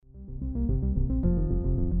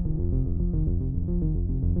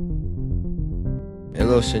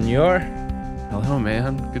Hello, senor. Hello,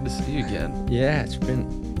 man. Good to see you again. Yeah,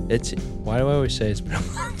 why do I always say it's been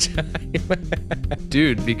a long time?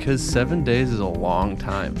 Dude, because 7 days is a long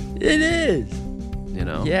time, It is. you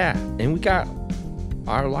know? Yeah, and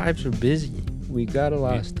our lives are busy. We got a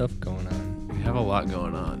lot of stuff going on. We have a lot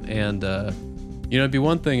going on. And, it'd be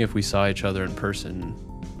one thing if we saw each other in person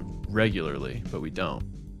regularly, but we don't.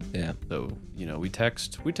 Yeah. So, we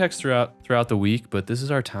text throughout the week, but this is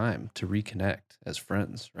our time to reconnect as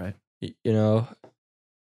friends, right?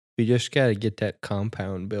 We just got to get that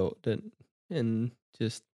compound built and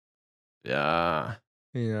just, Yeah,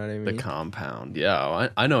 you know what I the mean? compound. Yeah,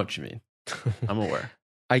 I know what you mean. I'm aware.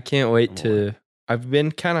 I can't wait I'm aware. I've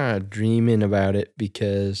been kind of dreaming about it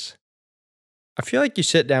because I feel like you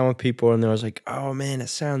sit down with people and they're always like, oh man, it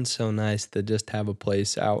sounds so nice to just have a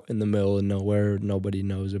place out in the middle of nowhere nobody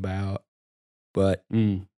knows about. But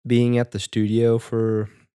being at the studio this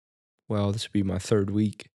would be my third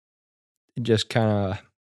week, it just kind of,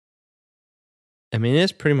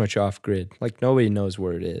 it's pretty much off grid. Like nobody knows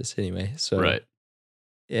where it is anyway. So Right.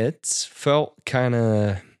 it's felt kind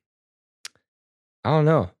of, I don't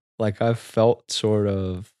know. Like I've felt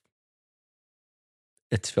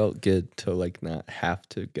it's felt good to like not have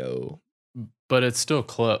to go. But it's still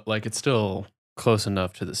close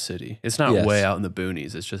enough to the city. It's not Yes. way out in the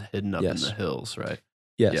boonies. It's just hidden up in Yes. the hills, right?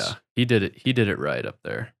 Yes. Yeah. He did it right up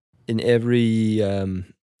there. In every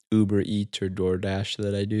Uber Eats or DoorDash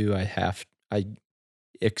that I do, I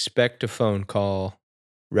expect a phone call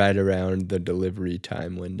right around the delivery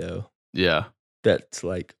time window. Yeah. That's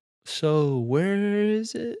like, so where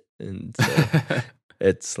is it? And so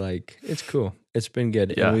it's like, it's cool. It's been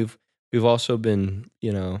good. Yeah. And we've also been,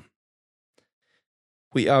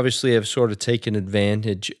 we obviously have sort of taken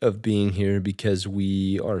advantage of being here because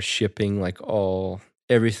we are shipping like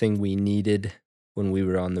everything we needed when we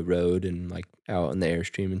were on the road and like out in the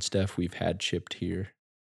Airstream and stuff, we've had shipped here.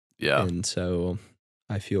 Yeah. And so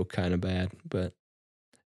I feel kind of bad, but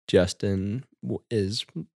Justin is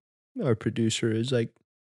our producer is like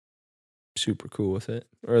super cool with it,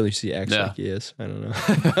 or at least he acts Yeah. like he is. I don't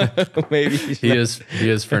know. Maybe he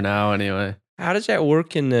is for now anyway. How does that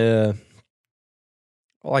work in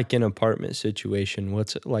like an apartment situation?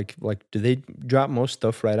 What's it like? Like, do they drop most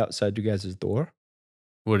stuff right outside you guys' door?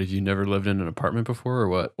 What, have you never lived in an apartment before or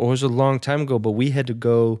what? Well, it was a long time ago, but we had to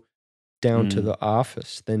go down to the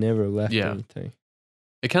office. They never left anything.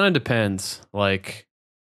 It kind of depends. Like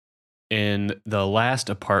in the last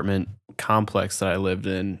apartment complex that I lived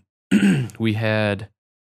in, we had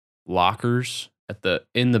lockers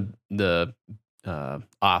in the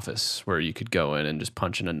office where you could go in and just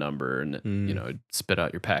punch in a number and it'd spit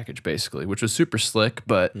out your package basically, which was super slick.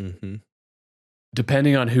 But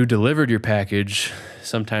depending on who delivered your package,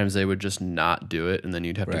 sometimes they would just not do it, and then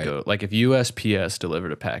you'd have to go. Like if USPS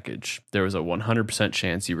delivered a package, there was a 100%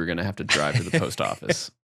 chance you were going to have to drive to the post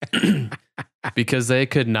office because they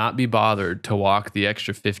could not be bothered to walk the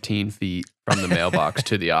extra 15 feet from the mailbox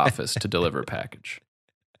to the office to deliver a package.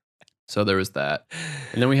 So there was that.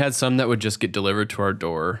 And then we had some that would just get delivered to our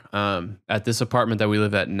door. At this apartment that we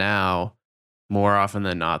live at now, more often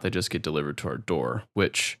than not, they just get delivered to our door,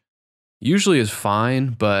 which usually is fine.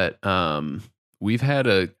 But we've had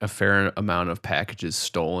a fair amount of packages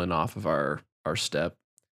stolen off of our step.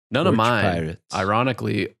 None of mine. Pirates.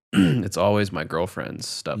 Ironically, it's always my girlfriend's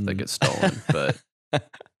stuff that gets stolen. But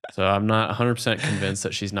so I'm not 100% convinced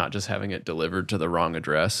that she's not just having it delivered to the wrong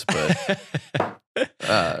address. But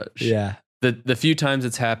yeah. The few times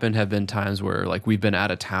it's happened have been times where like we've been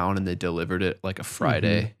out of town and they delivered it like a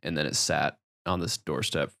Friday and then it sat on this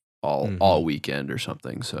doorstep all weekend or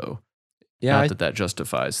something. So not that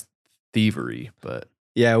justifies thievery, but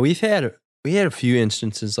yeah, we had a few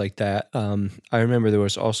instances like that. I remember there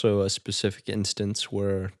was also a specific instance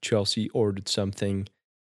where Chelsea ordered something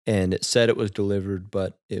and it said it was delivered,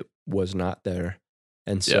 but it was not there.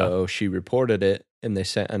 And so she reported it and they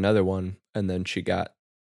sent another one, and then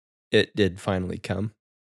it did finally come,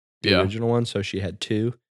 the original one. So she had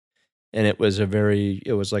two, and it was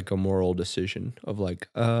like a moral decision of like,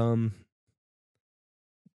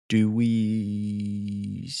 do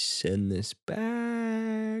we send this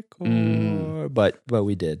back or, but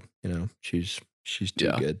we did, she's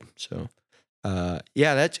too good. So,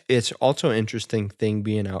 it's also an interesting thing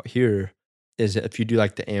being out here is that if you do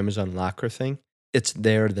like the Amazon locker thing, it's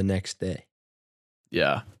there the next day.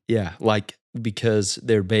 Yeah. Yeah. Like, because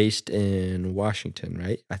they're based in Washington,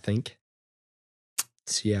 right? I think.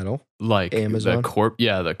 Seattle. Like Amazon. The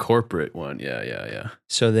corporate one. Yeah.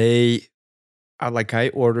 So I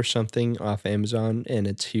order something off Amazon and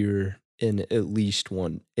it's here in at least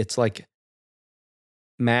one. It's like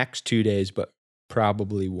max 2 days, but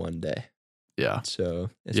probably one day. Yeah. So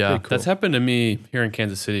it's Yeah. pretty cool. That's happened to me here in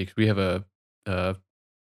Kansas City. 'Cause we have a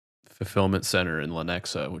fulfillment center in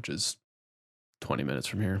Lenexa, which is 20 minutes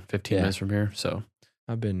from here, 15 Yeah. minutes from here. So,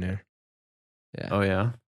 I've been there. Yeah. oh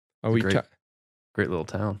yeah, Are we? great little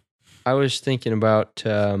town. I was thinking about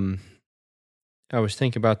this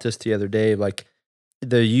the other day. Like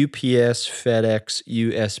the UPS, FedEx,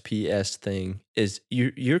 USPS thing is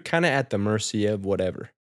you're kind of at the mercy of whatever.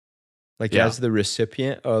 Like Yeah. as the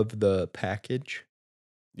recipient of the package,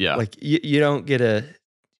 Yeah. like you don't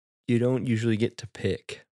usually get to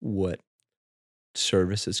pick what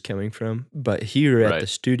service is coming from. But here at Right. the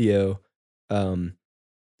studio,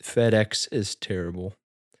 FedEx is terrible.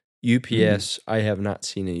 UPS, I have not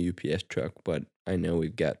seen a UPS truck, but I know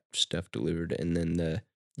we've got stuff delivered. And then the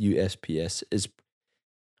USPS is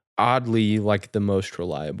oddly like the most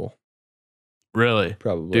reliable, Really?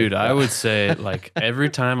 probably. Dude, I would say like every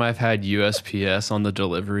time I've had USPS on the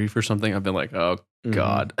delivery for something, I've been like, oh Mhm.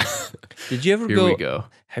 God. Did you ever Here we go.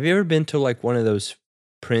 Have you ever been to like one of those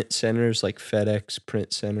print centers, like FedEx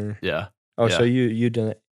Print Center? Yeah. Oh, so Yeah. you done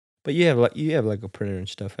it, but you have like a printer and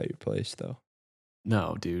stuff at your place though.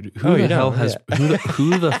 No, dude. Oh, Who you the hell don't? has Yeah.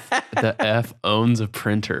 who the F owns a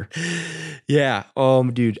printer? Yeah.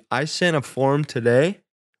 Dude, I sent a form today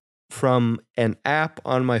from an app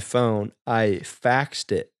on my phone. I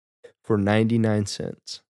faxed it for 99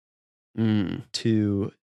 cents Mm.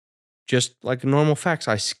 to just like a normal fax.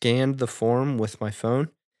 I scanned the form with my phone.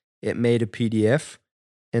 It made a PDF,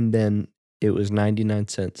 and then it was 99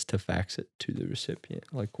 cents to fax it to the recipient.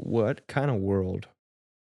 Like, what kind of world?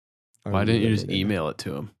 are Why we didn't you just living in? email it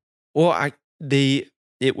to him? Well,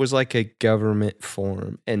 it was like a government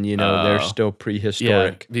form, and they're Oh. still Yeah,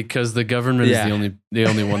 prehistoric. because the government Yeah. is the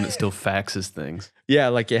only one that still faxes things. Yeah,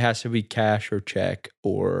 like it has to be cash or check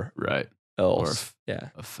or Right. else. Yeah,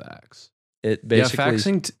 A fax. it basically.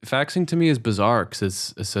 Yeah, faxing to me is bizarre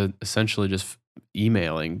because it's essentially just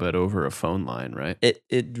emailing, but over a phone line, right?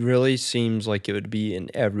 It really seems like it would be in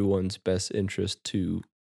everyone's best interest to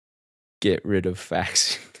get rid of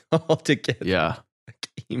faxing altogether. Yeah.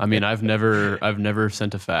 Like I mean, I've never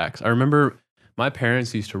sent a fax. I remember my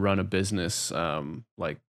parents used to run a business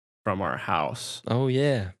like from our house. Oh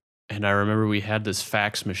yeah. And I remember we had this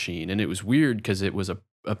fax machine, and it was weird because it was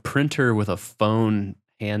a printer with a phone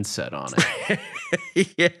handset on it.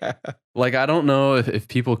 Yeah. Like, I don't know if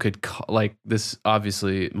people could like this.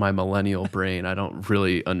 Obviously, my millennial brain, I don't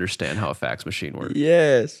really understand how a fax machine works.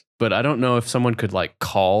 Yes. But I don't know if someone could like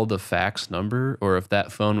call the fax number or if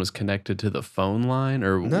that phone was connected to the phone line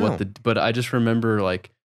or No. but I just remember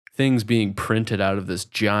like things being printed out of this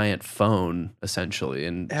giant phone essentially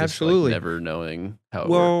and just Absolutely. like never knowing how it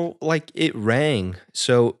worked. Well, like it rang.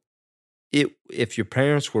 So if your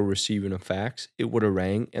parents were receiving a fax, it would have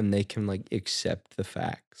rang and they can like accept the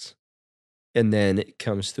fax. And then it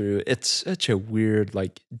comes through. It's such a weird,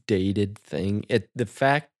 like dated thing. The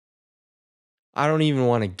fact I don't even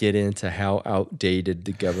want to get into how outdated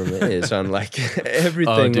the government is on like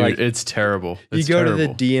everything. Oh, dude, like it's terrible. It's you go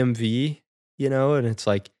terrible. to the DMV, and it's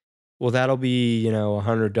like, well, that'll be,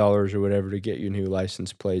 $100 or whatever to get you new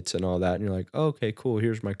license plates and all that. And you're like, oh, okay, cool.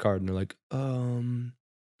 Here's my card. And they're like,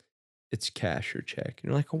 it's cash or check. And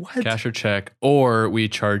you're like, what? Cash or check, or we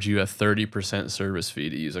charge you a 30% service fee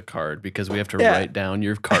to use a card because we have to Yeah. write down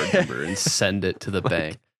your card number and send it to the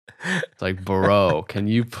bank. It's like, bro, can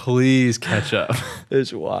you please catch up?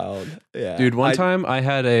 It's wild. Yeah. Dude, one time I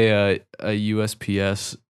had a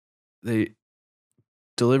USPS. They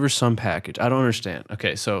deliver some package. I don't understand.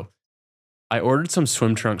 Okay, so I ordered some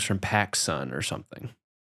swim trunks from PacSun or something,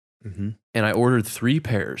 Mhm. and I ordered 3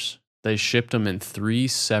 pairs. They shipped them in 3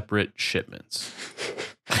 separate shipments.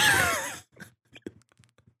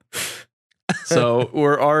 So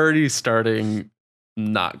we're already starting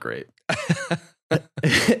not great.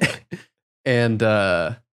 And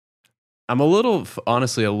I'm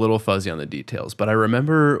honestly a little fuzzy on the details, but I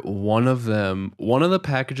remember one of the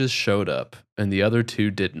packages showed up and the other 2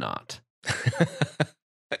 did not.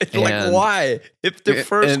 It's like, And- why? If the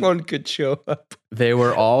first and- one could show up. They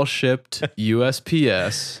were all shipped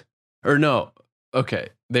USPS. Or no, okay.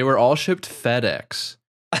 They were all shipped FedEx,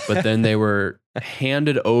 but then they were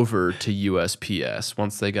handed over to USPS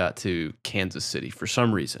once they got to Kansas City for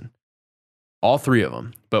some reason. All 3 of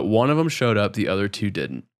them, but one of them showed up, the other 2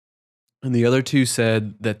 didn't. And the other 2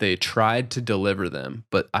 said that they tried to deliver them,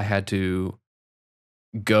 but I had to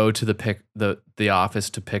go to the office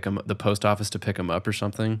to pick them, the post office to pick them up or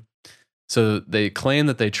something. So they claimed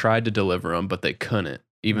that they tried to deliver them, but they couldn't,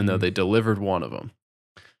 even though Mhm. they delivered one of them.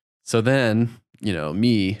 So then,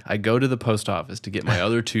 I go to the post office to get my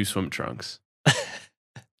other 2 swim trunks.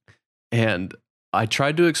 And I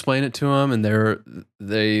tried to explain it to them, and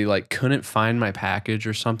they like couldn't find my package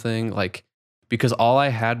or something, like because all I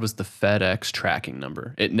had was the FedEx tracking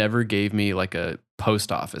number. It never gave me like a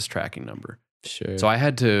post office tracking number. So Sure. I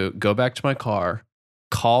had to go back to my car,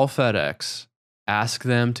 call FedEx, ask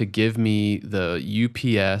them to give me the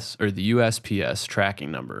UPS or the USPS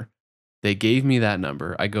tracking number. They gave me that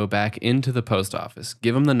number. I go back into the post office,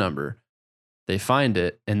 give them the number. They find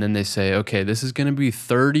it, and then they say, okay, this is going to be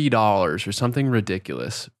 $30 or something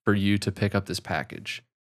ridiculous for you to pick up this package.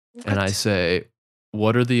 And I What? say,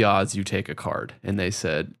 what are the odds you take a card? And they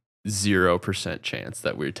said, 0% chance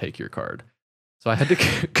that we would take your card. So I had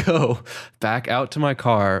to go back out to my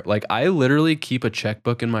car. Like, I literally keep a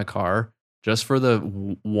checkbook in my car just for the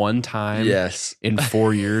one time Yes. in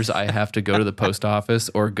 4 years I have to go to the post office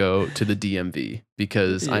or go to the DMV,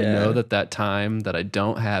 because I know Yeah. that time that I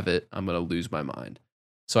don't have it, I'm going to lose my mind.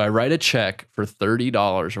 So I write a check for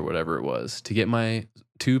 $30 or whatever it was to get my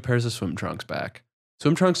 2 pairs of swim trunks back.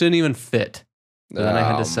 Swim trunks didn't even fit. So then I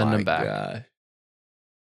had to send them back. God.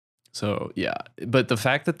 So yeah, but the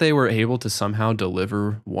fact that they were able to somehow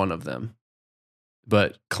deliver one of them,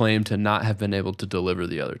 but claim to not have been able to deliver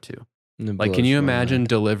the other two. It Like, can blows you my imagine mind.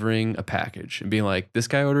 delivering a package and being like, this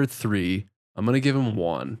guy ordered 3, I'm going to give him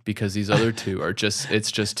 1 because these other 2 are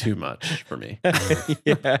it's just too much for me.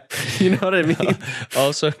 Yeah. You know what I mean?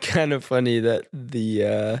 Also, kind of funny that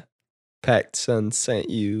the Packed Sun sent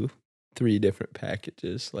you 3 different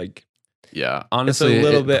packages. Like, Yeah, it's honestly, a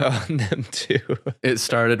little bit on them too. it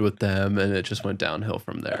started with them and it just went downhill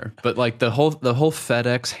from there. But like the whole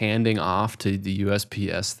FedEx handing off to the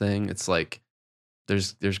USPS thing, it's like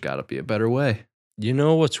there's got to be a better way. You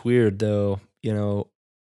know what's weird though? You know,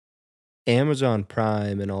 Amazon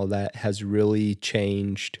Prime and all that has really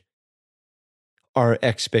changed our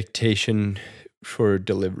expectation for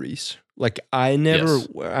deliveries. Like, I never, Yes.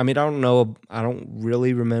 I mean, I don't know, I don't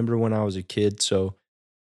really remember when I was a kid, so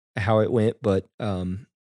how it went, but,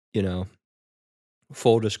 you know,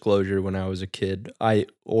 full disclosure, when I was a kid, I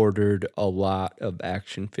ordered a lot of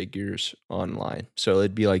action figures online. So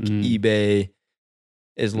it'd be like Mm, eBay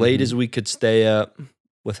as late hmm as we could stay up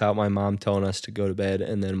without my mom telling us to go to bed,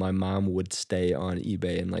 and then my mom would stay on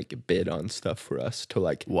eBay and like bid on stuff for us to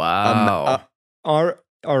like uh, Wow. our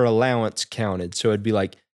allowance counted. So it'd be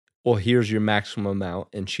like, well, here's your maximum amount,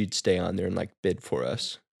 and she'd stay on there and like bid for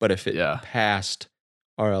us. But if it Yeah. passed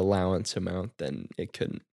our allowance amount, then it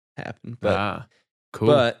couldn't happen. Ah, cool.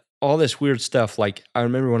 But all this weird stuff, like I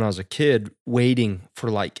remember when I was a kid waiting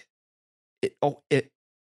for like it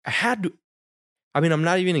had to, I mean, I'm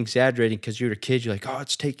not even exaggerating because you're a kid, you're like, oh,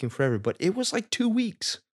 it's taking forever. But it was like 2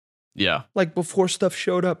 weeks, Yeah. like before stuff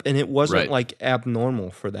showed up, and it wasn't Right. like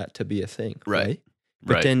abnormal for that to be a thing, Right. right?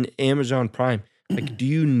 But Right. then Amazon Prime, like, do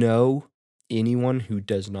you know anyone who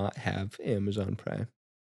does not have Amazon Prime?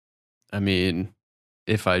 I mean,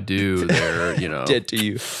 if I do, they're, Dead to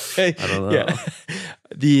you. I don't know.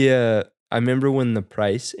 Yeah. I remember when the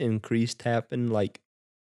price increased happened, like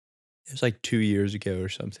it was like 2 years ago or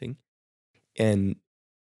something. And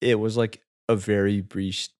it was like a very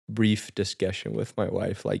brief discussion with my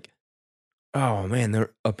wife. Like, oh man,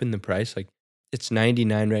 they're upping the price. Like, it's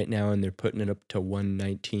 99 right now, and they're putting it up to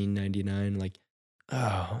 119.99. Like,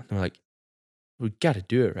 oh, and they're like, we got to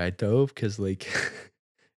do it right though, because like,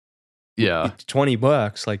 Yeah. it's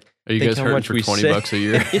 $20. Like, Are you think guys how hurting much for we 20 save. bucks a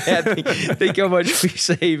year? Yeah, think how much we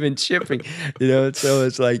save in shipping. So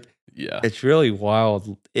it's like, Yeah. it's really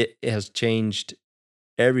wild. It has changed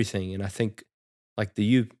everything, and I think like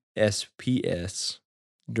the USPS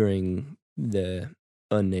during the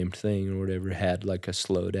unnamed thing or whatever had like a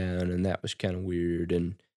slowdown, and that was kind of weird.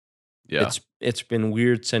 And Yeah. it's been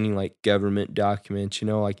weird sending like government documents.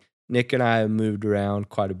 Like Nick and I have moved around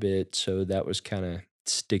quite a bit, so that was kind of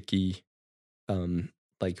sticky.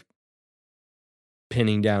 Like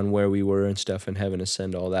pinning down where we were and stuff, and having to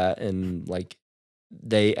send all that, and like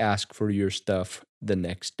they ask for your stuff the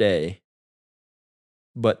next day,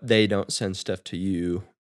 but they don't send stuff to you.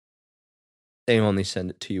 They only send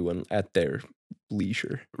it to you when at their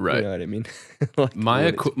leisure. You Right. know what I mean? Like My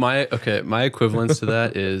when it's- my equivalence to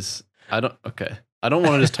that is I don't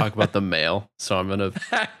want to just talk about the mail, so I'm gonna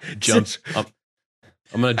jump I'm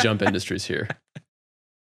gonna jump industries here.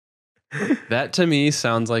 That to me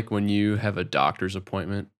sounds like when you have a doctor's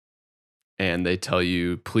appointment and they tell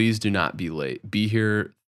you, please do not be late. Be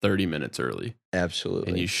here 30 minutes early. Absolutely.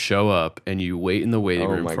 And you show up and you wait in the waiting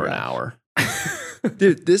Oh room my for an gosh. hour.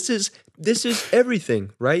 Dude, this is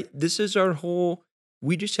everything, right? This is our whole.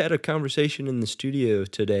 We just had a conversation in the studio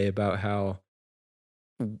today about how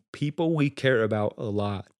people we care about a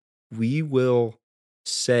lot, we will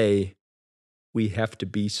say we have to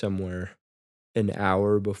be somewhere an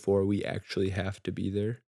hour before we actually have to be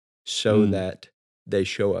there so Mm. that they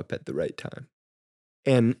show up at the right time.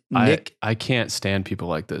 And I Nick, I can't stand people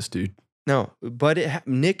like this, dude. no, but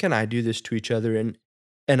Nick and I do this to each other, and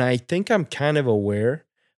I think I'm kind of aware.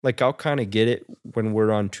 Like I'll kind of get it when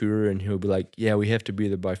we're on tour, and he'll be like, "Yeah, we have to be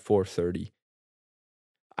there by 4:30."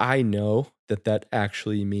 I know that that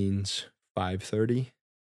actually means 5:30,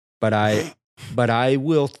 but I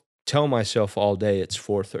will tell myself all day it's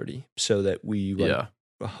 4:30 so that we like Yeah.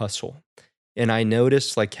 hustle. And I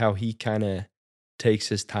notice like how he kind of takes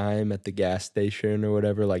his time at the gas station or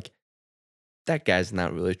whatever. Like that guy's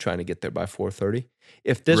not really trying to get there by 4:30.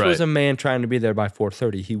 If this was Right. a man trying to be there by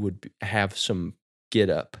 4:30, he would have some get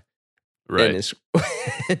up in Right. his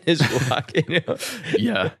in his walk, you know.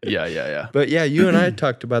 Yeah. Yeah. Yeah. But yeah, you and I Yeah.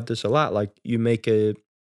 talked about this a lot. Like you make a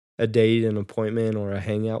date, an appointment, or a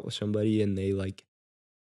hangout with somebody, and they like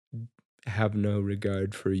have no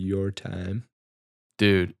regard for your time.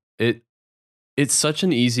 Dude, it's such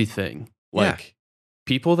an easy thing. Yeah. Like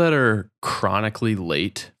people that are chronically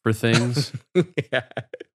late for things, Yeah.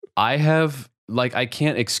 I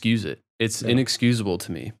can't excuse it. It's No. inexcusable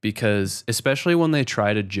to me because especially when they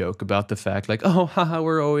try to joke about the fact like, "Oh, haha,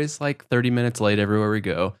 we're always like 30 minutes late everywhere we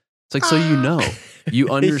go." It's like, so you know, you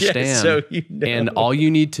Yeah, understand, so you know. and all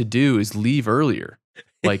you need to do is leave earlier.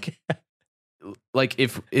 Like like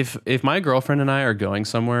if my girlfriend and I are going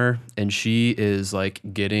somewhere and she is like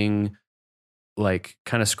getting like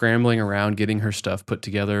kind of scrambling around getting her stuff put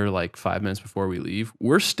together like 5 minutes before we leave,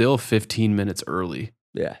 we're still 15 minutes early.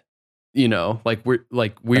 Yeah. You know, like That's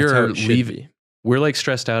how we're it should leaving. be. We're like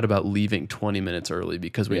stressed out about leaving 20 minutes early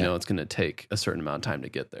because we Yeah. know it's going to take a certain amount of time to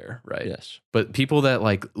get there, right? Yes. But people that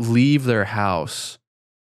like leave their house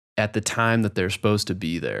at the time that they're supposed to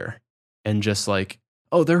be there and just like,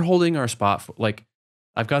 oh, they're holding our spot for, like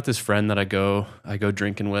I've got this friend that I go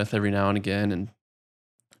drinking with every now and again, and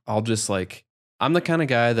I'll just like, I'm the kind of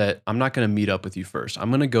guy that I'm not going to meet up with you first. I'm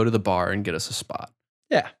going to go to the bar and get us a spot.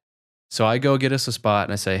 Yeah. So I go get us a spot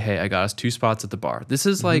and I say, hey, I got us 2 spots at the bar. This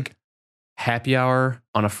is Mhm. like happy hour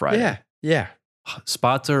on a Friday. Yeah. Yeah.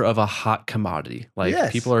 Spots are of a hot commodity. Like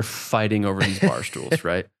Yes. people are fighting over these bar stools,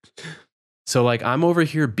 right? So like I'm over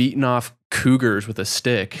here beating off cougars with a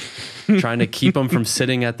stick, trying to keep them from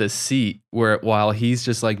sitting at this seat while he's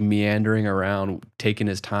just like meandering around, taking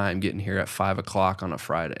his time, getting here at 5 o'clock on a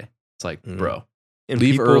Friday. It's like, Mm. bro, And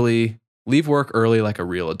leave people- early, leave work early like a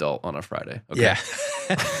real adult on a Friday. Okay? Yeah.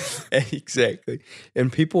 Exactly.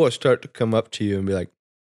 And people will start to come up to you and be like,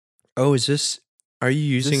 "Oh, are you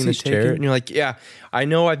using seat this chair?" taken? And you're like, "Yeah, I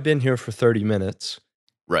know I've been here for 30 minutes,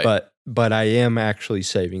 Right. but I am actually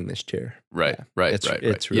saving this chair." Right. Yeah. Right. It's right.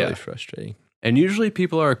 it's right. really Yeah. frustrating. And usually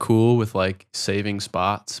people are cool with like saving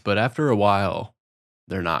spots, but after a while,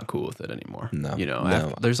 they're not cool with it anymore. No, You know,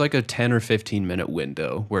 no. there's like a 10 or 15 minute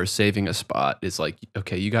window where saving a spot is like,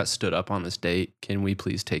 okay, you got stood up on this date. Can we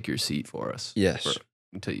please take your seat for us? Yes.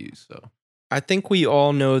 To use. So, I think we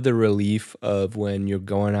all know the relief of when you're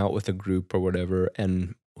going out with a group or whatever,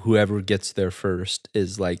 and whoever gets there first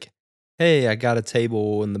is like, "Hey, I got a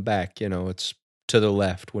table in the back, you know, it's to the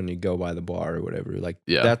left when you go by the bar or whatever." Like,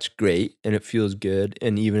 Yeah. that's great and it feels good.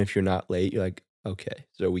 And even if you're not late, you're like, "Okay,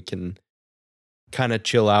 so we can kind of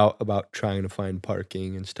chill out about trying to find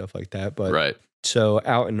parking and stuff like that." But right. so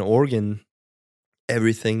out in Oregon,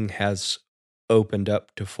 everything has opened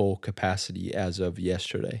up to full capacity as of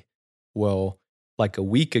yesterday. Well, like a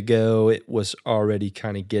week ago, it was already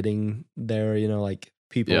kind of getting there, you know, like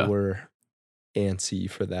people Yeah. were antsy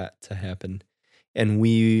for that to happen. And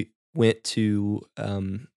we went to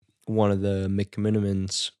one of the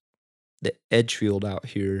McMinimans, the Edgefield out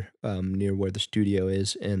here near where the studio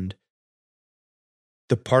is, and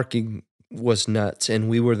the parking was nuts. And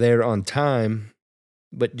we were there on time,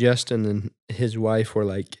 but Justin and his wife were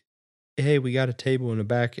like, "Hey, we got a table in the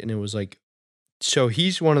back." And it was like, so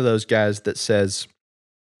he's one of those guys that says,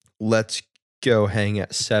 "Let's go hang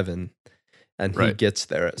at 7." And he Right. gets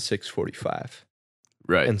there at 6:45.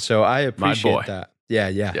 Right. And so I boy. appreciate that. Yeah.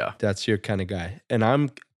 Yeah. That's your kind of guy. And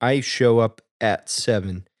I show up at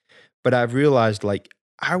 7, but I've realized like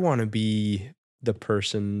I want to be the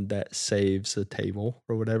person that saves the table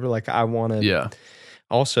or whatever. Like I want to Yeah.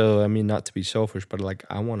 also, I mean, not to be selfish, but like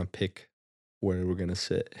I want to pick where we're gonna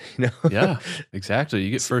sit, you know? Yeah. Exactly.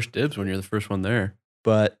 You get first dibs when you're the first one there.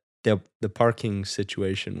 But the parking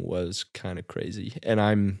situation was kind of crazy.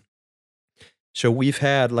 And so we've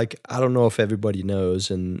had like, I don't know if everybody knows,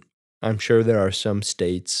 and I'm sure there are some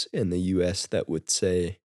states in the US that would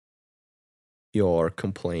say you're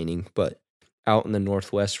complaining, but out in the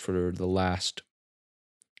Northwest for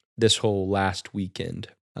this whole last weekend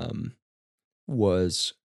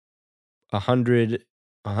was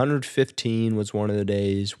 115 was one of the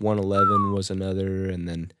days, 111 was another, and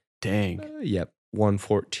then Dang.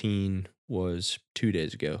 114 was 2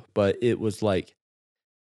 days ago. But it was like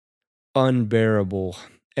unbearable.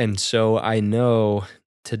 And so I know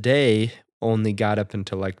today only got up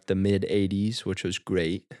into like the mid 80s, which was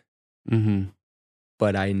great. Mm-hmm.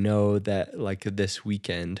 But I know that like this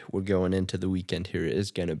weekend, we're going into the weekend here,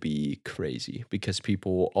 is going to be crazy because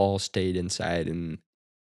people all stayed inside and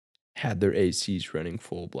had their ACs running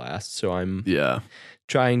full blast. So I'm Yeah.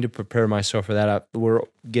 trying to prepare myself for that. We're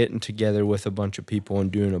getting together with a bunch of people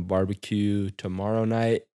and doing a barbecue tomorrow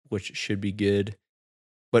night, which should be good.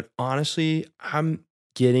 But honestly, I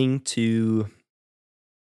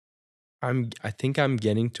think I'm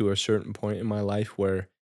getting to a certain point in my life where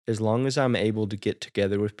as long as I'm able to get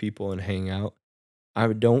together with people and hang out, I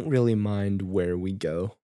don't really mind where we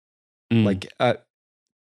go. Mm. Like a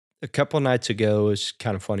couple nights ago, it's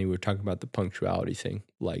kind of funny. We were talking about the punctuality thing.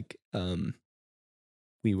 Like,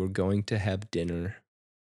 we were going to have dinner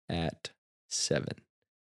at 7,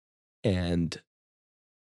 and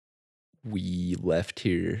we left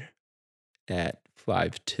here at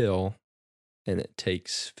 5 till, and it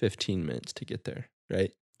takes 15 minutes to get there,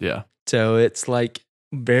 right? Yeah. So it's like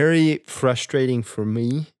very frustrating for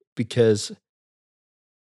me because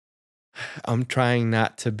I'm trying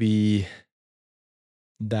not to be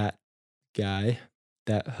that guy,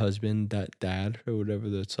 that husband, that dad, or whatever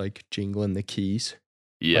that's like jingling the keys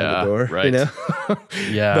by the Yeah. door, Right. you know?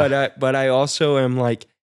 Yeah. But I also am like,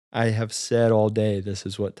 I have said all day, this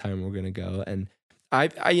is what time we're gonna go, and I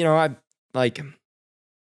like,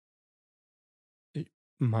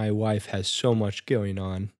 my wife has so much going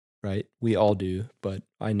on, right? We all do, but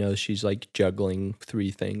I know she's like juggling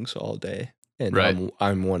 3 things all day, and Right.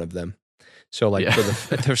 I'm one of them. So like Yeah.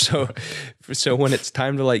 so when it's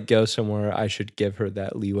time to like go somewhere, I should give her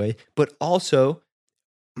that leeway. But also,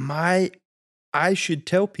 I should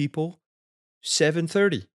tell people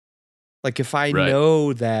 7:30. Like if I Right.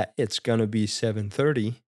 know that it's gonna be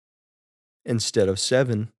 7:30 instead of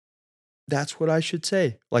 7, that's what I should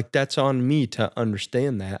say. Like that's on me to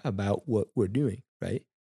understand that about what we're doing, right?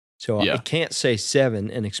 So I Yeah. can't say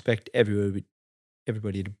 7 and expect everybody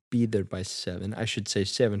to be there by 7. I should say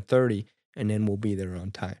 7:30, and then we'll be there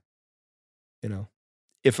on time. You know,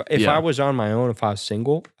 if I Yeah. was on my own, if I was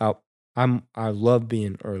single, I love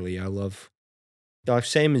being early. I love like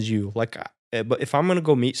same as you. Like, but if I'm gonna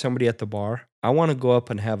go meet somebody at the bar, I want to go up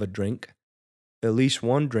and have a drink, at least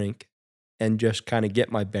one drink, and just kind of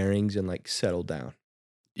get my bearings and like settle down.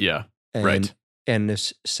 Yeah. And Right. and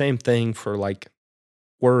this same thing for like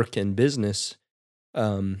work and business.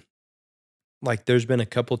 Like there's been a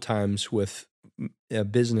couple times with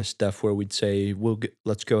business stuff where we'd say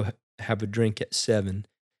let's go have a drink at 7,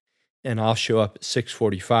 and I'll show up at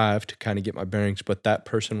 6:45 to kind of get my bearings, but that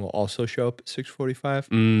person will also show up at 6:45,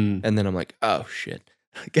 Mm. and then I'm like, oh shit.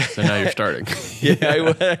 So now you're starting. Yeah,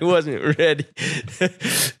 I wasn't ready.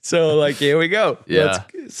 So like, here we go. Yeah.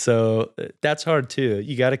 So that's hard too.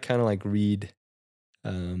 You got to kind of like read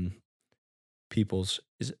people's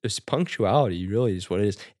is punctuality really is what it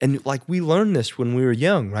is. And like we learned this when we were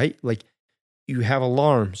young, right? Like you have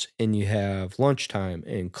alarms and you have lunchtime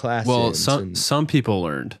and class Well, ends and some people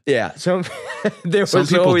learned. yeah, some there Some was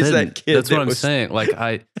people always didn't. that kid. That's what that I'm was, saying.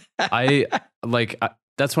 Like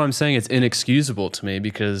that's what I'm saying. It's inexcusable to me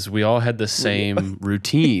because we all had the same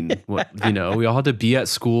routine. We all had to be at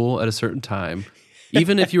school at a certain time.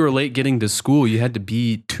 Even if you were late getting to school, you had to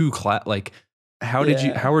be to class. Like, how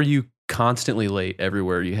are you constantly late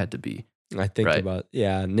everywhere you had to be? I think Right. about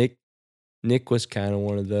Nick was kind of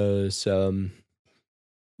one of those.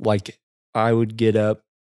 Like I would get up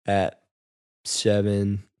at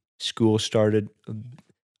 7. School started.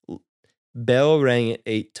 Bell rang at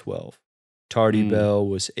 8:12. Tardy bell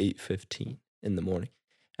was 8:15 in the morning,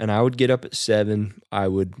 and I would get up at 7. I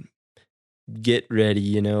would get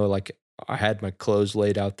ready. Like I had my clothes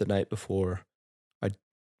laid out the night before. I'd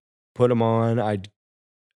put them on. I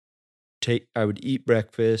would eat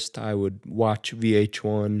breakfast. I would watch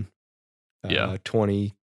VH1, Yeah.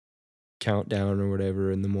 20 countdown or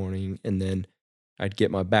whatever in the morning, and then I'd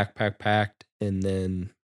get my backpack packed, and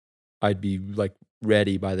then I'd be like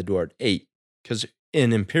ready by the door at 8, because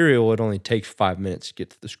in Imperial it only takes 5 minutes to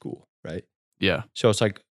get to the school, right? Yeah. So it's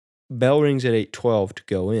like bell rings at 8:12 to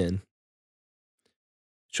go in,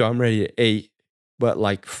 so I'm ready at 8, but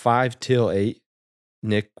like 5 till 8,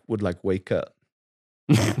 Nick would like wake up.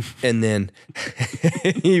 And then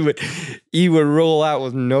he would roll out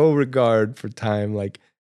with no regard for time, like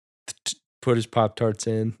put his Pop-Tarts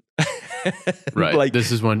in. Right. Like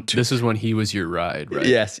this is when he was your ride, right?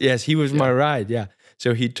 Yes, he was my ride. Yeah.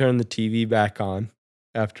 So he'd turn the TV back on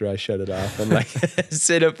after I shut it off and like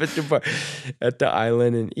sit up at the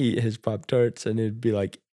island and eat his Pop-Tarts, and it'd be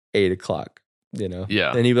like 8 o'clock, Yeah.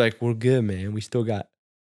 And he'd be like, "We're good, man. We still got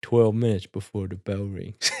 12 minutes before the bell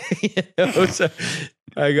rings." So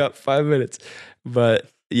I got 5 minutes. But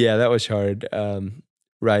yeah, that was hard.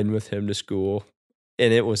 Riding with him to school.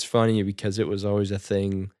 And it was funny because it was always a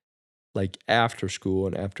thing like after school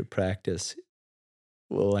and after practice.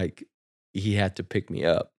 Well, like he had to pick me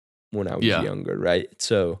up when I was Yeah. younger, right?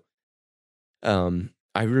 So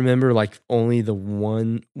I remember like only the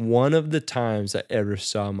one of the times I ever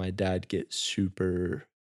saw my dad get super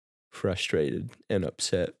frustrated and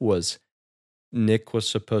upset was Nick was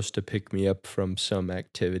supposed to pick me up from some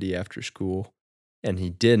activity after school, and he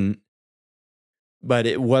didn't. But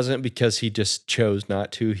it wasn't because he just chose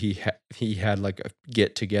not to. He had like a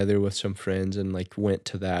get together with some friends and like went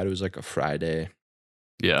to that. It was like a Friday,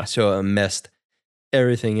 Yeah. so it messed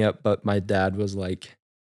everything up. But my dad was like,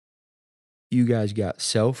 "You guys got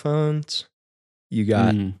cell phones, you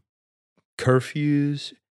got Mm.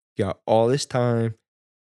 curfews, you got all this time,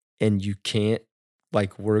 and you can't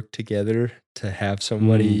like work together to have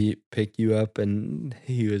somebody pick you up." And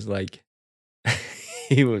he was like,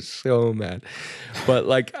 he was so mad. But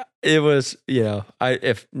like it was,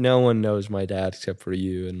 if no one knows my dad except for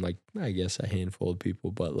you and like I guess a handful of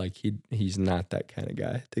people, but like he's not that kind of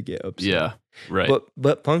guy to get upset. Yeah. Right.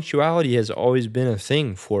 But punctuality has always been a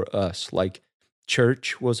thing for us. Like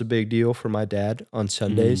church was a big deal for my dad on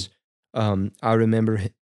Sundays. I remember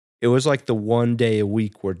it was like the one day a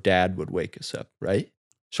week where dad would wake us up, right?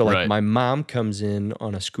 So like Right. my mom comes in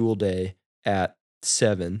on a school day at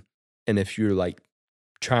 7, and if you're like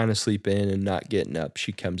trying to sleep in and not getting up,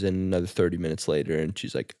 she comes in another 30 minutes later and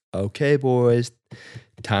she's like, "Okay, boys,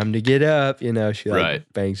 time to get up." She like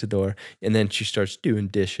Right. bangs the door, and then she starts doing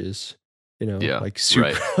dishes. Yeah. Like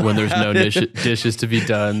super Right. When there's no loud. dishes to be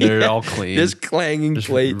done, they're Yeah, all clean. just clanging Just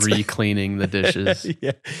plates. re-cleaning the dishes.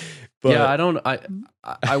 Yeah. Yeah,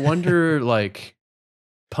 I wonder, like,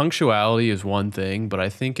 punctuality is one thing, but I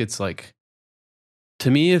think it's like, to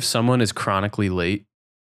me, if someone is chronically late,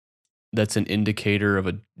 that's an indicator of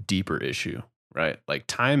a deeper issue, right? Like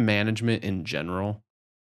time management in general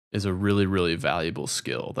is a really, really valuable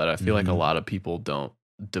skill that I feel like a lot of people don't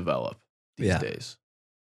develop these days.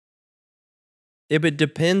 Yeah, but it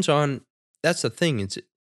depends on, that's the thing.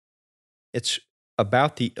 It's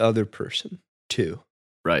about the other person too.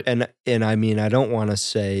 Right. And I mean, I don't want to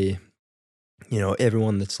say,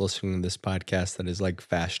 everyone that's listening to this podcast that is like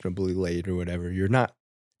fashionably late or whatever, you're not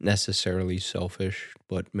necessarily selfish,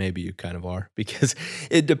 but maybe you kind of are, because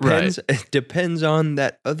it depends. Right. It depends on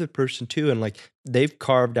that other person too, and like they've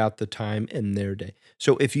carved out the time in their day.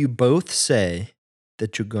 So if you both say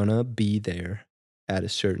that you're gonna be there at a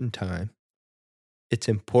certain time, it's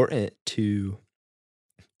important to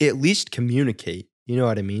at least communicate. You know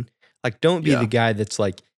what I mean? Like, don't be Yeah. the guy that's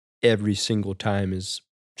like every single time is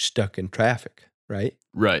stuck in traffic, right?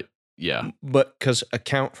 Right. Yeah. But because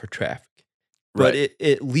account for traffic. Right. But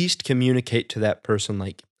at least communicate to that person,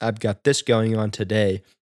 like, I've got this going on today,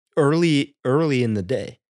 early in the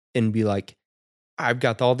day, and be like, I've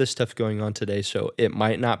got all this stuff going on today, so it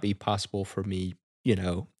might not be possible for me,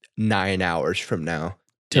 9 hours from now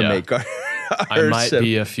to Yeah. make our I might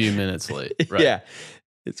be a few minutes late. Right. Yeah.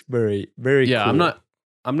 It's very, very Yeah, cool.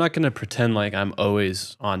 I'm not going to pretend like I'm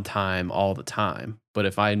always on time all the time, but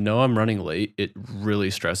if I know I'm running late, it really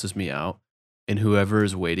stresses me out. And whoever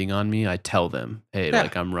is waiting on me, I tell them, "Hey, Yeah.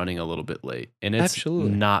 like I'm running a little bit late." And it's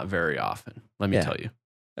Absolutely. not very often, let me Yeah. tell you.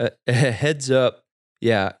 A heads up.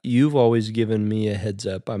 Yeah, you've always given me a heads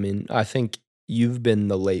up. I mean, I think you've been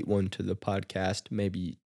the late one to the podcast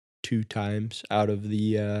maybe 2 times out of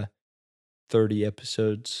the 30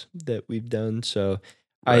 episodes that we've done. So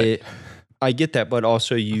Right. I get that, but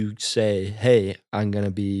also you say, "Hey, I'm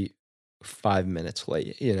gonna be 5 minutes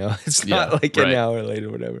late." It's not Yeah, like an hour late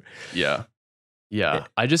or whatever. Yeah. Yeah.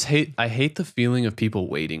 I hate the feeling of people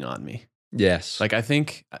waiting on me. Yes. Like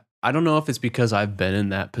I don't know if it's because I've been in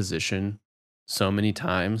that position so many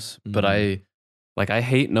times, but I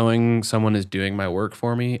hate knowing someone is doing my work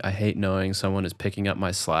for me. I hate knowing someone is picking up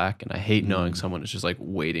my slack, and I hate knowing someone is just like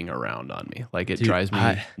waiting around on me. Like it Dude, drives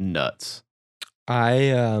me nuts.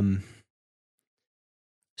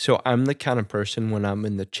 So I'm the kind of person when I'm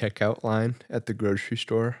in the checkout line at the grocery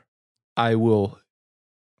store, I will,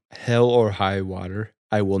 hell or high water,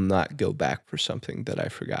 I will not go back for something that I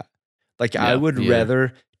forgot. Like I Yeah, would me either.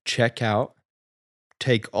 rather check out,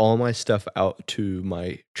 take all my stuff out to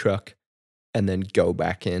my truck, and then go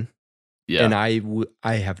back in And Yeah.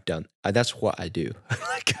 I have done. That's what I do.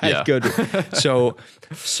 Like I Yeah. go to.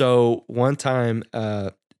 So one time,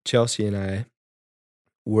 Chelsea and I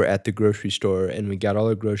were at the grocery store, and we got all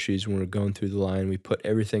our groceries. When we were going through the line, we put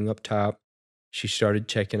everything up top. She started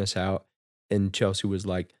checking us out, and Chelsea was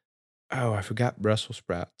like, "Oh, I forgot Brussels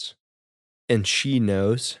sprouts." And she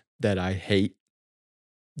knows that I hate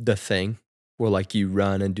the thing where like you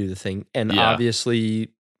run and do the thing. And Yeah.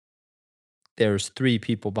 obviously there's 3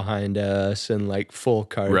 people behind us and like full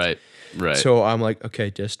carts. Right. Right. So I'm like,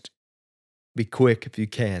 okay, just be quick if you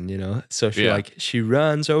can, you know? So Yeah. she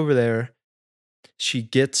runs over there. She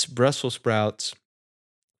gets Brussels sprouts.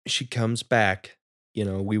 She comes back. You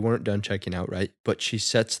know, we weren't done checking out, right? But she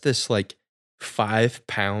sets this like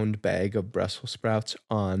 5-pound bag of Brussels sprouts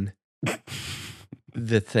on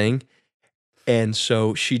the thing. And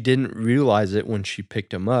so she didn't realize it when she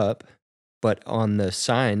picked them up, but on the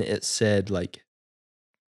sign it said like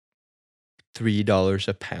 $3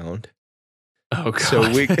 a pound. Oh So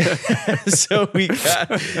God. we so we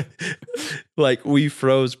got like we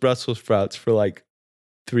froze Brussels sprouts for like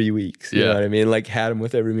 3 weeks, you know Yeah. what I mean? Like had them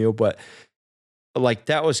with every meal, but like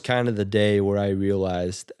that was kind of the day where I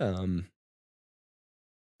realized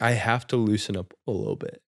I have to loosen up a little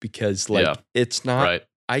bit because Yeah. like it's not Right.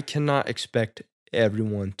 I cannot expect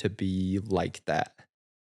everyone to be like that.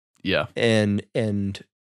 Yeah. And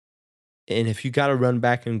if you gotta run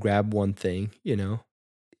back and grab one thing, you know,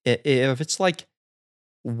 if it's like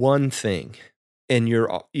one thing and you're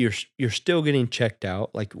still getting checked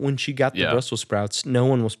out, like when she got the Yeah. Brussels sprouts, no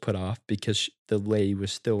one was put off because the lady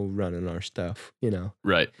was still running our stuff, you know.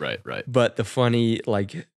 Right. Right. Right. But the funny,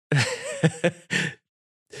 like,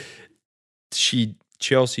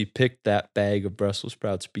 Chelsea picked that bag of Brussels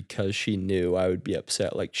sprouts because she knew I would be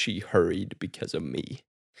upset. Like she hurried because of me.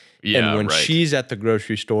 And Yeah. when Right. she's at the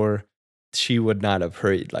grocery store, she would not have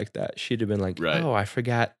hurried like that. She'd have been like, Right. "Oh, I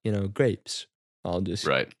forgot, you know, grapes. I'll just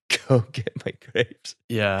Right. go get my grapes."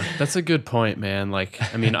 Yeah. That's a good point, man. Like,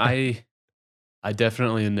 I mean, I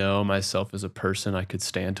definitely know myself as a person. I could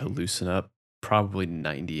stand to loosen up probably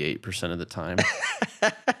 98% of the time.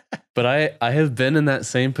 But I have been in that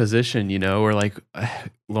same position, you know, where like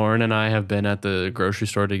Lauren and I have been at the grocery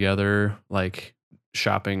store together, like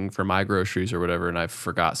shopping for my groceries or whatever, and I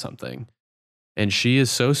forgot something. And she is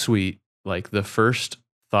so sweet. Like the first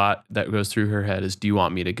thought that goes through her head is, "Do you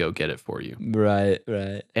want me to go get it for you?" Right,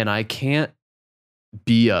 right. And I can't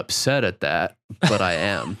be upset at that, but I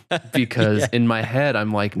am because Yeah, in my head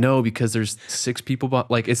I'm like, no, because there's 6 people,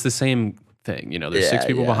 like it's the same thing, you know, there's 6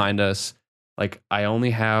 people yeah. behind us. Like I don't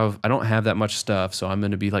have that much stuff. So I'm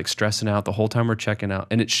going to be like stressing out the whole time we're checking out.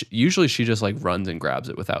 And usually she just like runs and grabs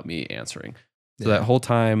it without me answering. So that Yeah. whole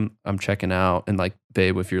time I'm checking out and like,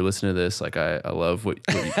 babe, if you're listening to this, like I love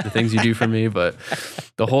the things you do for me, but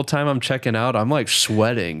the whole time I'm checking out, I'm like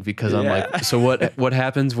sweating because I'm Yeah. like, so what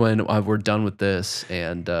happens when we're done with this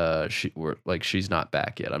and she's not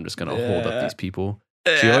back yet? I'm just gonna hold up Yeah. these people.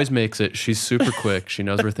 She Yeah. always makes it. She's super quick. She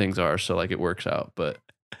knows where things are, so like it works out. But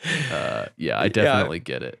yeah, I Yeah, definitely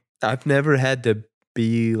get it. I've never had to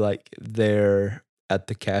be like there at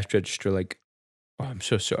the cash register like, "Oh, I'm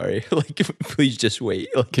so sorry. Like, please just wait."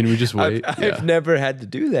 Like, Can we just I've wait? I've Yeah, never had to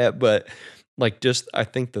do that, but like, just I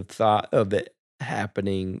think the thought of it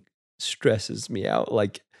happening stresses me out.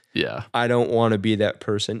 Like, yeah, I don't want to be that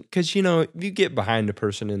person because you know if you get behind a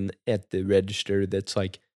person at the register that's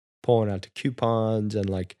like pulling out the coupons and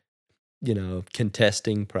like you know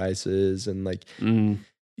contesting prices and like mm,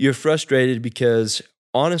 you're frustrated because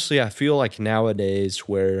honestly, I feel like nowadays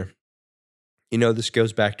where you know, this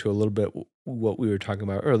goes back to a little bit what we were talking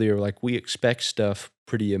about earlier. Like, we expect stuff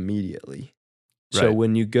pretty immediately. So, right.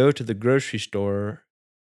 when you go to the grocery store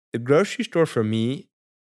for me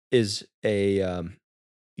is a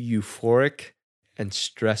euphoric and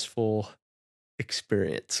stressful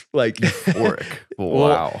experience. Like, Euphoric. well,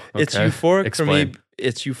 Wow. Okay. Explain.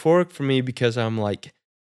 It's euphoric for me because I'm like,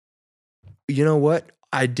 you know what?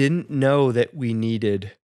 I didn't know that we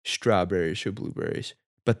needed strawberries or blueberries,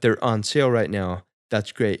 but they're on sale right now.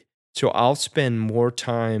 That's great. So I'll spend more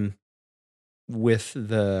time with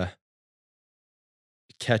the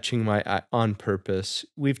catching my eye on purpose.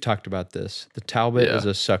 We've talked about this. The Talbot is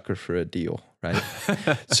Yeah. a sucker for a deal, right?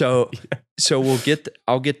 So so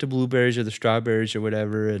I'll get the blueberries or the strawberries or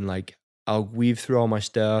whatever and like I'll weave through all my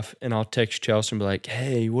stuff and I'll text Chelsea and be like,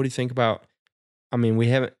 "Hey, what do you think about I mean, we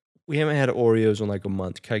haven't had Oreos in like a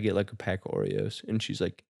month. Can I get like a pack of Oreos?" And she's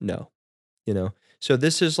like, "No," you know. So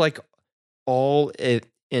this is like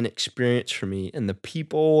an experience for me, and the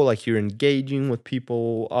people like you're engaging with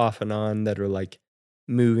people off and on that are like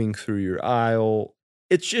moving through your aisle.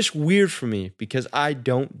 it's just weird for me because I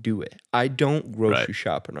don't do it. I don't grocery Right.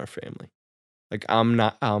 shop in our family. Like I'm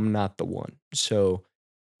not the one. So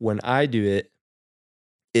when I do it,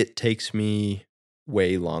 it takes me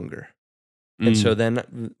way longer. And so Mm,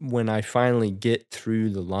 then when I finally get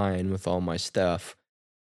through the line with all my stuff,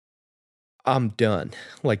 I'm done.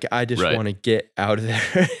 Like I just right. want to get out of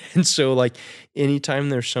there. And so like anytime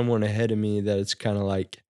there's someone ahead of me that it's kind of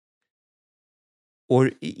like or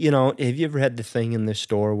have you ever had the thing in the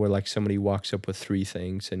store where like somebody walks up with three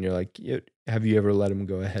things and you're like, have you ever let them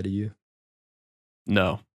go ahead of you?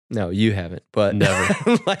 No, No, you haven't. But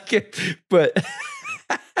never. like but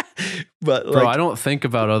but Bro, I like don't think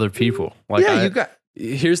about other people. Like yeah, you got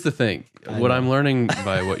here's the thing. I What know. I'm learning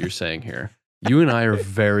by what you're saying here, you and I are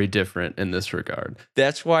very different in this regard.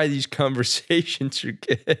 That's why these conversations are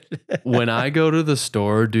good. When I go to the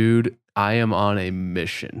store, dude, I am on a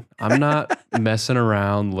mission. I'm not messing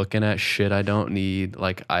around looking at shit I don't need.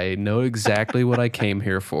 Like I know exactly what I came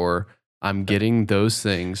here for. I'm getting those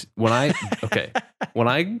things. When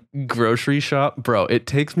I grocery shop, bro, it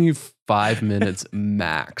takes me 5 minutes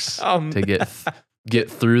max um, to get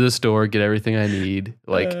through the store, get everything I need.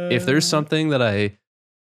 Like if there's something that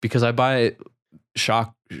because I buy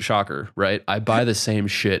shocker, right? I buy the same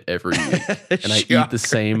shit every week and I eat the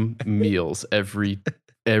same meals every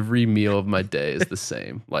meal of my day is the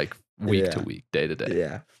same, like week to Yeah. week, day to day.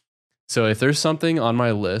 Yeah. So if there's something on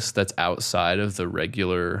my list that's outside of the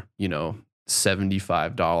regular,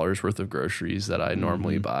 $75 worth of groceries that I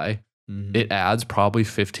normally Mhm. buy, Mhm. it adds probably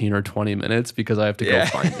 15 or 20 minutes because I have to go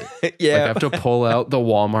find it. Like I Yeah. have to pull out the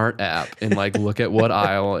Walmart app and like look at what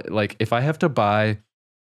aisle. Like if I have to buy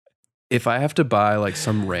like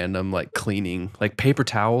some random like cleaning, like paper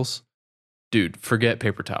towels, dude, forget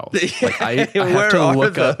paper towels. Like I have Where to are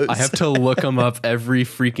look up. I those? have to look them up every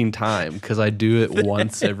freaking time because I do it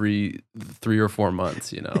once every 3 or 4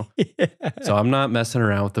 months. Yeah. So I'm not messing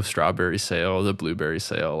around with the strawberry sale, the blueberry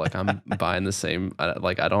sale. Like I'm buying the same.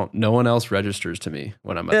 No one else registers to me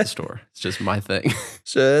when I'm at the store. It's just my thing.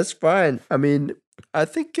 So that's fine. I mean, I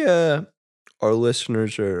think our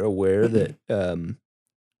listeners are aware that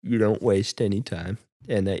you don't waste any time,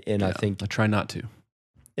 and I Yeah, think I try not to.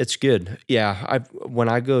 it's good. Yeah, when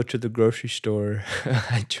I go to the grocery store,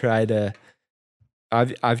 I try to.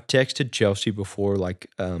 I've texted Chelsea before, like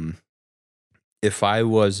if I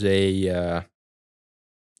was if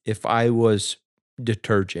I was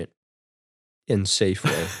detergent in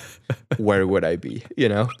Safeway, where would I be?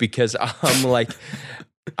 Because I'm like,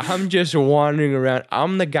 I'm just wandering around.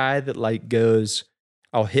 I'm the guy that like goes,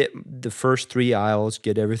 I'll hit the first three aisles,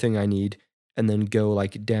 get everything I need, and then go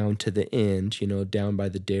like down to the end, down by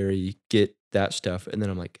the dairy, get that stuff. And then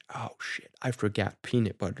I'm like, oh shit, I forgot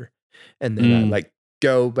peanut butter. And then I Mm, like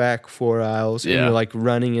go back 4 aisles and you're yeah. like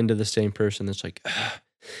running into the same person that's like,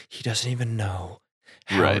 he doesn't even know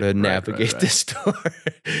how Right. to Right. navigate Right. this store.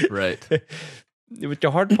 Right. But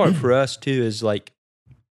the hard part for us too is like,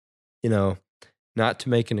 you know, not to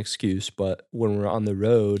make an excuse, but when we're on the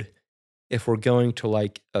road, if we're going to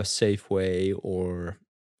like a Safeway or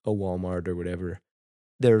a Walmart or whatever,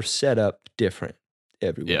 they're set up different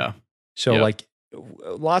everywhere. Yeah. So Yep. like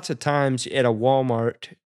lots of times at a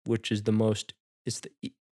Walmart, which is it's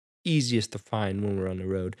the easiest to find when we're on the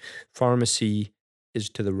road, pharmacy is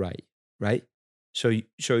to the right, right? So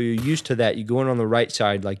you're used to that. You go in on the right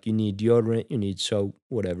side, like you need deodorant, you need soap,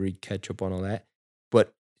 whatever, you ketchup on all that.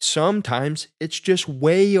 But sometimes it's just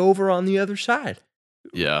way over on the other side.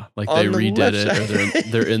 Yeah, like they On the redid left it, or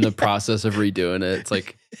side. they're in the process of redoing it. It's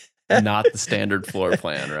like not the standard floor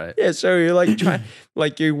plan, right? Yeah, so you're like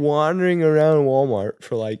like you're wandering around Walmart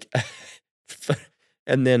for like,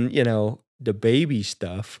 and then the baby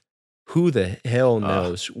stuff. Who the hell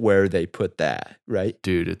knows where they put that, right?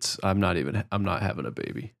 Dude, I'm not having a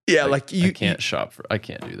baby. Yeah, like I can't shop I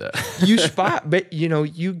can't do that. you spot, but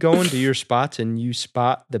you go into your spots and you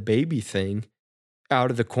spot the baby thing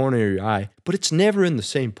out of the corner of your eye, but it's never in the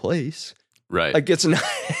same place. Right. Like it's not,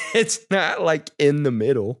 it's not like in the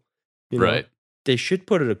middle. Right. They should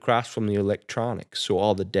put it across from the electronics, so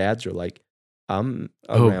all the dads are like, "I'm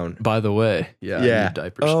Oh, around." by the way, I need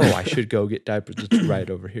diapers. Oh, I should go get diapers. It's right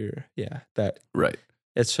over here. Yeah, Right.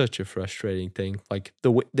 it's such a frustrating thing. Like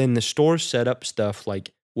then the store set up stuff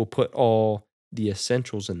like we'll put all the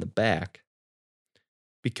essentials in the back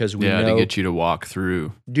because we Yeah, know, to get you to walk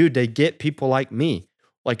through. dude, they get people like me.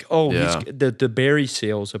 Like, oh, Yeah. the berry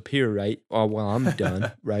sales up here, right? Oh, well, I'm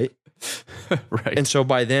done, right? Right. And so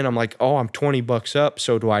by then I'm like, oh, I'm $20 up.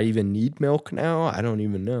 So do I even need milk now? I don't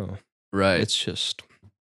even know. Right. It's just,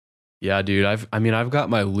 Yeah, dude. I've got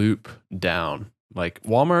my loop down. Like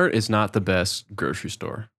Walmart is not the best grocery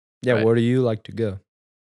store. yeah. Right. Where do you like to go?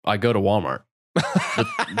 I go to Walmart.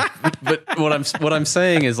 But what I'm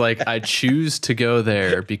saying is like I choose to go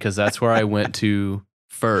there because that's where I went to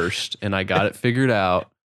first and I got it figured out.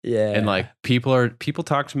 Yeah. And like people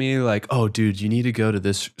talk to me like, "Oh dude, you need to go to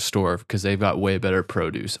this store because they've got way better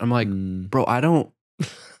produce." I'm like, "Bro, I don't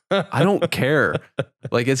care.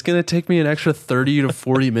 Like it's going to take me an extra 30 to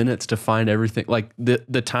 40 minutes to find everything." Like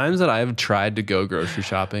the times that I've tried to go grocery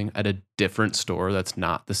shopping at a different store that's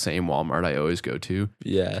not the same Walmart I always go to.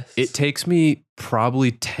 Yes. It takes me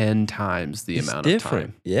probably 10 times the amount of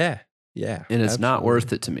time. Yeah. Yeah. And it's not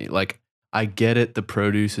worth it to me. Like I get it, the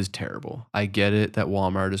produce is terrible. I get it that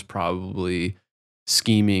Walmart is probably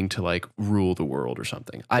scheming to like rule the world or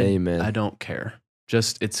something. Amen. I don't care.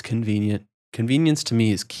 Just it's convenient. Convenience to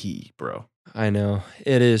me is key, bro. I know.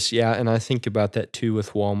 It is. Yeah. And I think about that too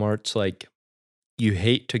with Walmart's. Like, you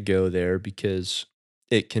hate to go there because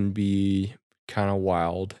it can be kind of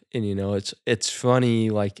wild. And, it's funny,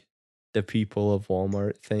 like the people of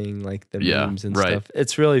Walmart thing, like the memes and stuff.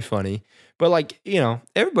 It's really funny. But, like,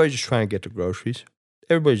 everybody's just trying to get their groceries.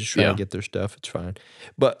 Everybody's just trying to get their stuff. It's fine.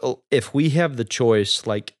 But if we have the choice,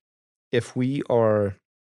 like, if we are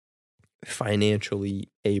financially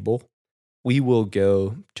able, we will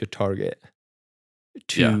go to Target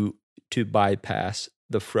to bypass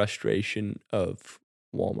the frustration of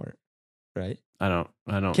Walmart, right? I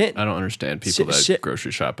don't understand people that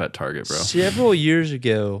grocery shop at Target, bro. Several years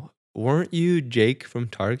ago, weren't you Jake from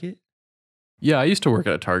Target? Yeah, I used to work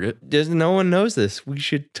at a Target. No one knows this. We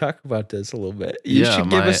should talk about this a little bit. You should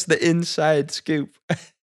give us the inside scoop.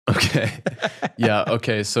 Okay. Yeah.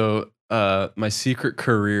 Okay. So my secret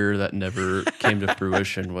career that never came to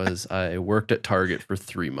fruition was I worked at Target for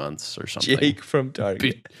 3 months or something. Jake from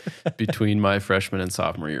Target. Between my freshman and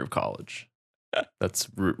sophomore year of college. That's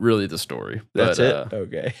really the story. That's it?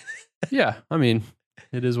 Okay. Yeah. I mean,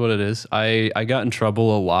 it is what it is. I got in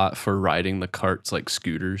trouble a lot for riding the carts like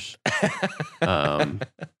scooters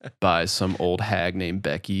by some old hag named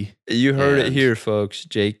Becky. You heard it here, folks.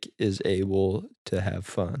 Jake is able to have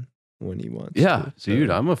fun when he wants to. So. Dude,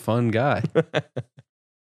 I'm a fun guy.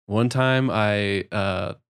 One time my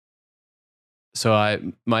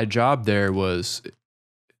job there was,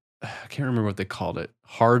 I can't remember what they called it,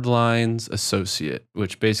 Hardlines Associate,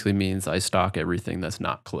 which basically means I stock everything that's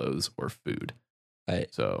not clothes or food.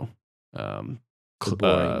 Right. So,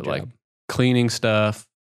 like cleaning stuff,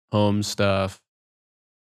 home stuff,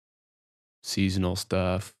 seasonal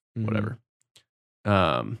stuff, whatever.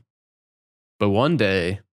 But one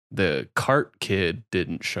day the cart kid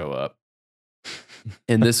didn't show up.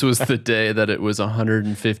 And this was the day that it was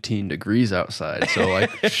 115 degrees outside. So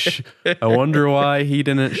like, I wonder why he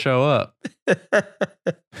didn't show up.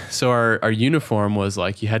 So our uniform was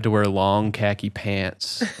like, you had to wear long khaki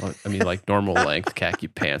pants. I mean, like normal length khaki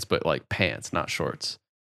pants, but like pants, not shorts,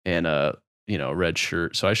 and a red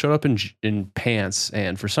shirt. So I showed up in pants,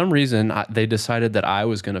 and for some reason they decided that I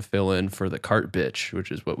was going to fill in for the cart bitch,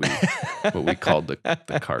 which is what we called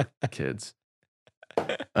the cart kids.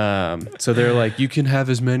 So they're like, you can have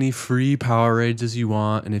as many free Powerades as you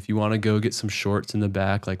want, and if you want to go get some shorts in the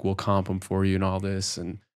back, like we'll comp them for you and all this.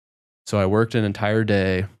 And so I worked an entire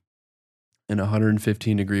day in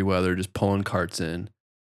 115 degree weather, just pulling carts in.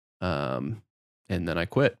 And then I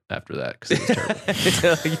quit after that because it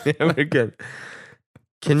was terrible. We're good.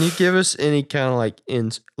 Can you give us any kind of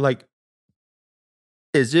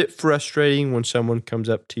is it frustrating when someone comes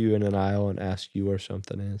up to you in an aisle and asks you where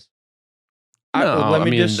something is? Let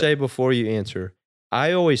me just say before you answer,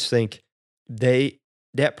 I always think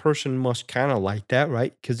that person must kind of like that,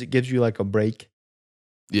 right? Because it gives you like a break.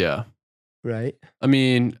 Yeah. Right. I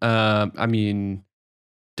mean,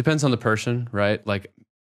 depends on the person, right? Like,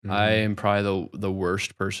 I am probably the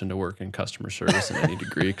worst person to work in customer service in any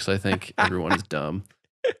degree because I think everyone is dumb.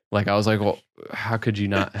 Like, I was like, well, how could you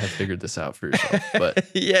not have figured this out for yourself? But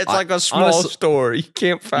yeah, it's like a small store. You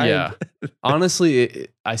can't find. Yeah. Honestly,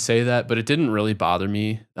 I say that, but it didn't really bother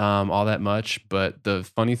me all that much. But the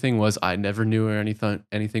funny thing was I never knew where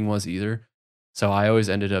anything was either. So I always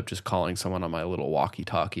ended up just calling someone on my little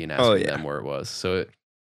walkie-talkie and asking them where it was. So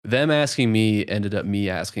them asking me ended up me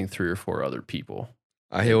asking 3 or 4 other people.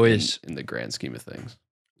 In the grand scheme of things.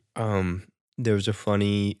 There was a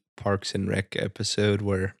funny Parks and Rec episode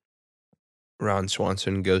where Ron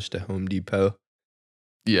Swanson goes to Home Depot.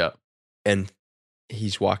 Yeah. And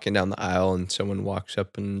he's walking down the aisle and someone walks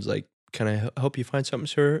up and is like, "Can I help you find something,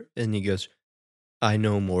 sir?" And he goes, "I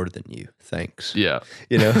know more than you. Thanks." Yeah.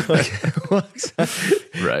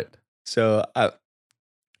 Right. So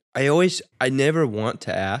I never want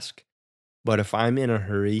to ask, but if I'm in a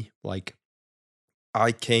hurry, like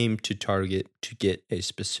I came to Target to get a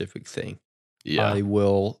specific thing. Yeah. I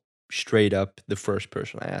will straight up the first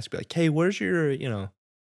person I ask, be like, "Hey, where's your,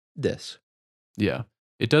 this?" Yeah.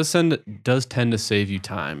 It does tend to save you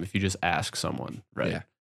time if you just ask someone, right? Yeah.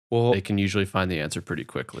 Well, They can usually find the answer pretty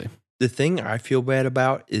quickly. the thing I feel bad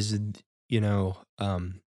about is,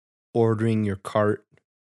 ordering your cart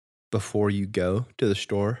before you go to the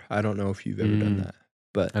store. I don't know if you've ever done that,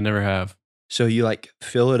 but I never have. so you like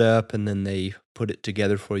fill it up and then they put it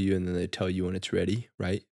together for you and then they tell you when it's ready,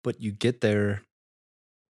 right? But you get there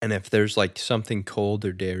and if there's like something cold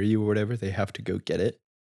or dairy or whatever, they have to go get it.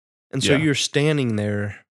 And so Yeah. you're standing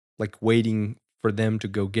there like waiting for them to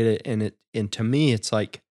go get it and to me it's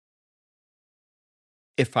like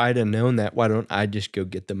if I'd have known that, why don't I just go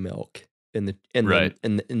get the milk Right.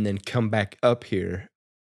 and then come back up here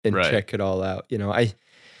and Right. check it all out.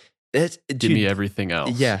 That's Give me dude, everything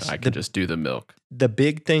else. yes, I can just do the milk. the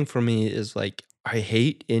big thing for me is like I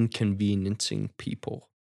hate inconveniencing people,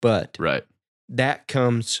 but Right. that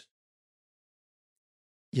comes,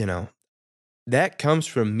 you know, that comes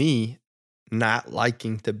from me not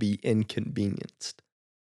liking to be inconvenienced.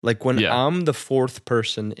 Like when Yeah. I'm the fourth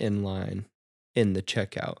person in line in the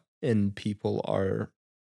checkout and people are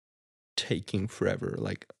taking forever,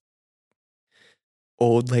 like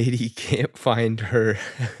old lady can't find her,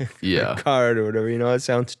 Yeah. card or whatever, it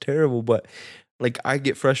sounds terrible, but like I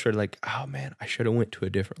get frustrated, like, oh man, I should have went to a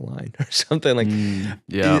different line or something. Like,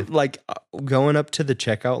 Yeah. going up to the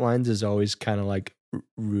checkout lines is always kind of like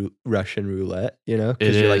Russian roulette, It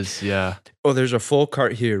because you're like, is. Yeah. oh, there's a full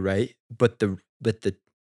cart here, right? But the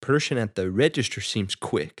person at the register seems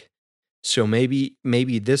quick. So maybe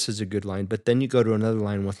this is a good line, but then you go to another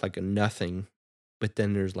line with like a nothing, but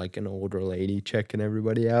then there's like an older lady checking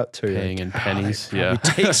everybody out. So Paying you're in like, pennies. Oh, that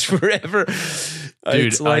probably Yeah. takes forever. Dude,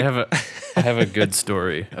 It's like, I have a good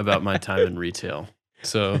story about my time in retail.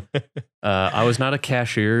 So I was not a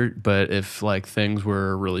cashier, but if like things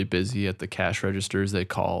were really busy at the cash registers, they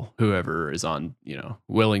call whoever is on,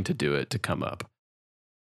 willing to do it to come up.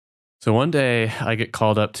 So one day I get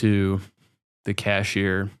called up to the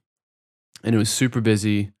cashier and it was super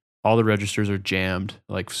busy. All the registers are jammed,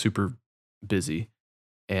 like super busy.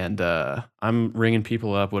 And I'm ringing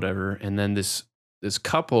people up, whatever. And then this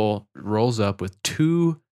couple rolls up with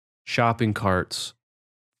 2 shopping carts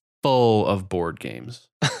full of board games.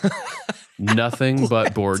 Nothing but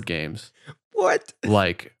What? board games. What?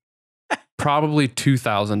 Like probably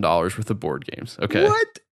 $2,000 worth of board games. Okay. What?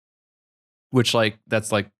 Which like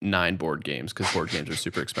that's like 9 board games because board games are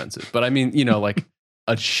super expensive. But I mean, like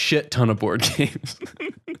a shit ton of board games.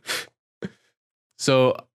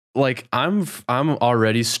 So like I'm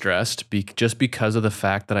already stressed just because of the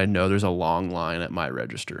fact that I know there's a long line at my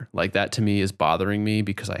register. Like that to me is bothering me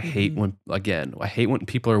because I hate when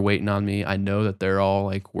people are waiting on me. I know that they're all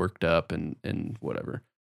like worked up and whatever.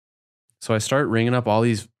 So I start ringing up all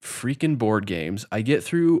these freaking board games. I get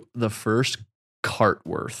through the first cart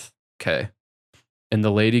worth. Okay. And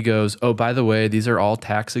the lady goes, "Oh, by the way, these are all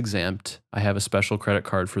tax exempt. I have a special credit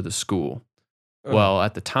card for the school." Oh. Well,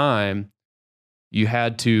 at the time, you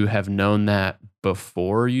had to have known that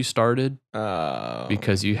before you started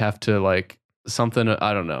because you have to like something,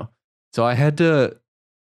 I don't know. So I had to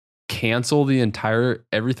cancel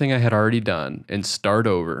everything I had already done and start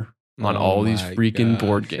over on all these freaking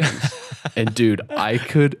board games. And dude, I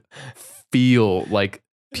could feel like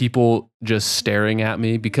people just staring at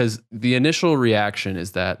me because the initial reaction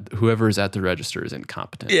is that whoever is at the register is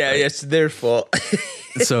incompetent. Yeah, right? it's their fault.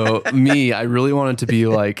 So I really wanted to be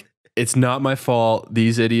like, it's not my fault.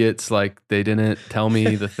 These idiots, like, they didn't tell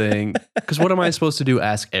me the thing. Because what am I supposed to do?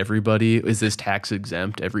 Ask everybody, is this tax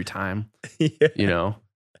exempt every time? Yeah.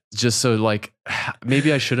 Just so like,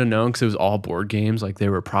 maybe I should have known because it was all board games. Like they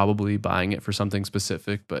were probably buying it for something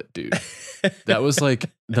specific. But dude, that was like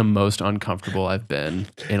the most uncomfortable I've been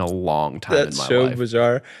in a long time in my life. That's so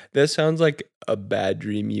bizarre. That sounds like a bad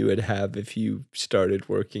dream you would have if you started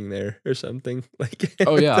working there or something. Like,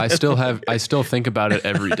 oh yeah, I still think about it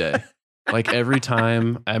every day. Like every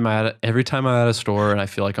time I'm at a store and I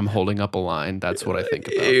feel like I'm holding up a line, that's what I think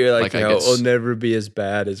about. You're like, it'll never be as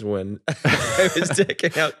bad as when I was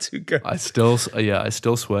taking out 2 cards. I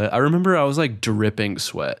still sweat. I remember I was like dripping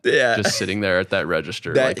sweat. Yeah. Just sitting there at that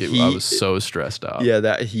register. That I was so stressed out. Yeah,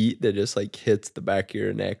 that heat that just like hits the back of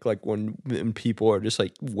your neck, like when people are just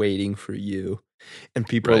like waiting for you and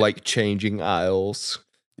people are like changing aisles.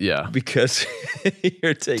 Yeah. Because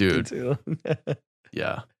you're taking too long.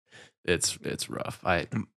 Yeah. It's rough. I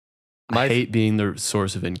hate being the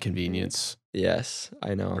source of inconvenience. Yes,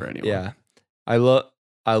 I know. For anyone. Yeah. I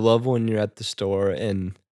love when you're at the store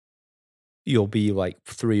and you'll be like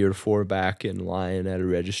 3 or 4 back in line at a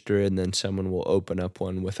register, and then someone will open up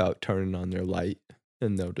one without turning on their light,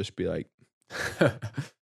 and they'll just be like,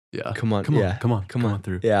 Yeah. "Come on, Come on, yeah, come on, come come on." on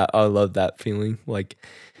through. Yeah, I love that feeling. Like,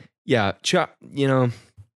 yeah,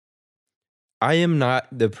 I am not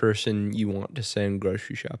the person you want to send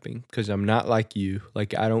grocery shopping because I'm not like you.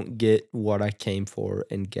 Like, I don't get what I came for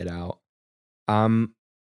and get out. I'm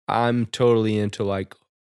I'm totally into like,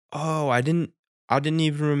 oh, I didn't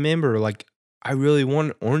even remember. Like, I really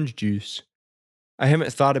want orange juice. I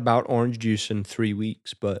haven't thought about orange juice in 3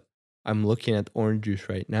 weeks, but I'm looking at the orange juice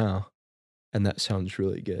right now, and that sounds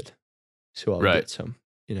really good. So I'll Right. get some.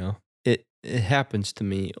 It happens to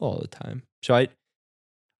me all the time. So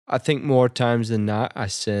I think more times than not, I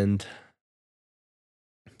send.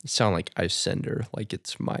 Sound like I send her, like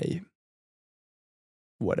it's my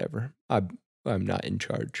whatever. I'm not in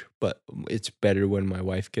charge, but it's better when my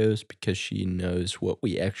wife goes because she knows what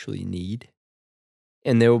we actually need.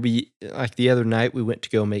 And there will be like the other night we went to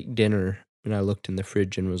go make dinner, and I looked in the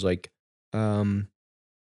fridge and was like, um,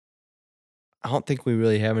 I don't think we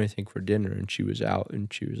really have anything for dinner. And she was out,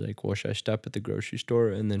 and she was like, well, should I stop at the grocery store?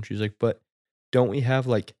 And then she's like, but don't we have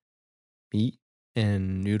like meat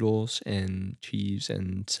and noodles and cheese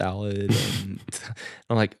and salad? And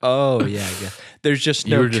I'm like, oh yeah, I guess there's just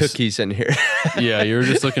You no were just- cookies in here. Yeah, you were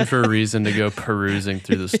just looking for a reason to go perusing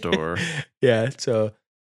through the store. Yeah, so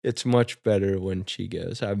it's much better when she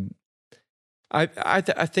goes. I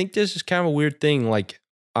think this is kind of a weird thing. Like,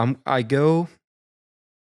 I go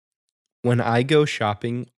when I go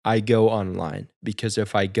shopping, I go online because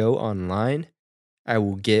if I go online, I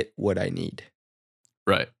will get what I need.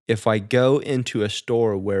 Right. If I go into a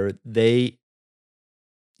store where they,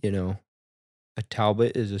 a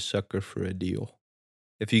Talbot is a sucker for a deal.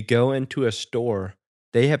 If you go into a store,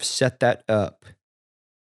 they have set that up.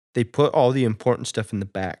 They put all the important stuff in the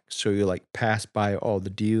back. So you like pass by all the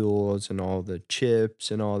deals and all the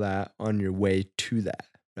chips and all that on your way to that,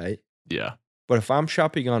 right? Yeah. But if I'm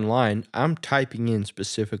shopping online, I'm typing in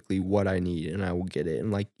specifically what I need and I will get it.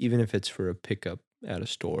 And like, even if it's for a pickup at a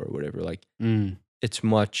store or whatever, like it's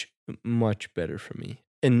much, much better for me.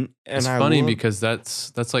 And It's I funny love- because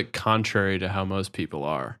that's like contrary to how most people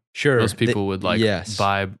are. sure, Most people would like yes.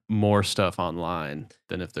 buy more stuff online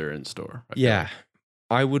than if they're in store. I feel Yeah. like.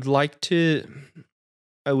 I would like to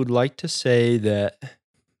say that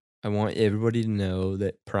I want everybody to know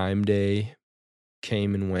that Prime Day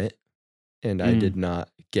came and went and I did not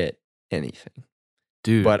get anything.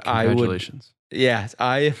 Dude, But congratulations. Yeah,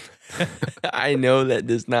 I know that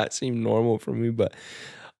does not seem normal for me, but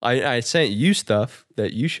I sent you stuff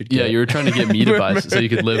that you should get. Yeah, you were trying to get me to buy so you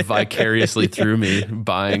could live vicariously through me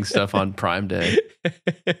buying stuff on Prime Day.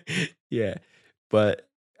 Yeah, but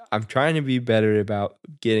I'm trying to be better about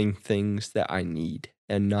getting things that I need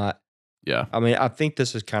and not. Yeah. I mean, I think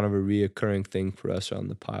this is kind of a reoccurring thing for us on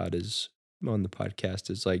the podcast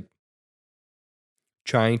is like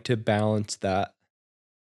trying to balance that.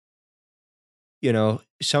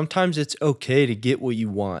 Sometimes it's okay to get what you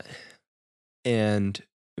want. And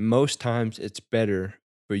most times it's better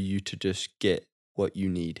for you to just get what you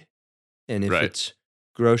need. And if Right. it's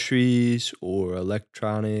groceries or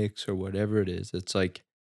electronics or whatever it is, it's like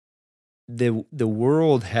the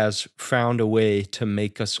world has found a way to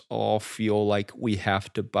make us all feel like we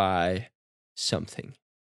have to buy something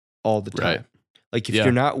all the time. Right. Like if Yeah.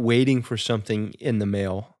 you're not waiting for something in the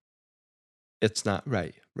mail, it's not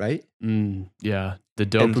right? Yeah. The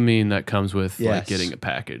dopamine that comes with like Yes. getting a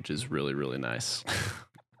package is really, really nice.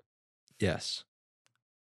 Yes.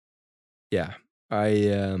 Yeah. I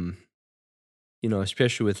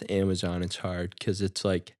especially with Amazon, it's hard because it's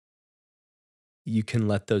like you can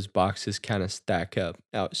let those boxes kind of stack up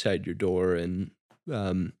outside your door, and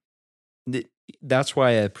that's why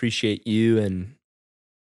I appreciate you and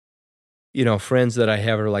friends that I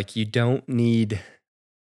have are like, you don't need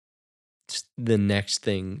the next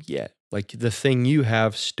thing yet. Like the thing you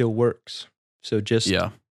have still works, so just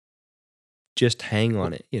hang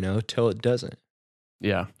on it, till it doesn't.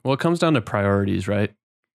 Yeah. Well, it comes down to priorities, right?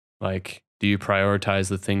 Like, do you prioritize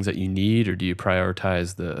the things that you need, or do you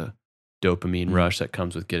prioritize the dopamine rush that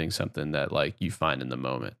comes with getting something that like you find in the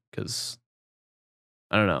moment? Because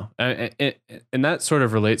I don't know. And that sort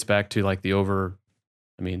of relates back to like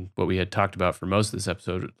what we had talked about for most of this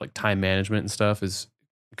episode, like time management and stuff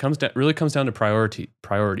really comes down to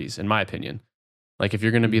priorities, in my opinion. Like if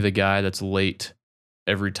you're going to be the guy that's late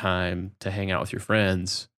every time to hang out with your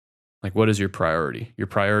friends, like what is your priority? Your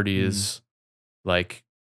priority is like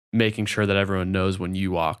making sure that everyone knows when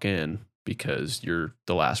you walk in because you're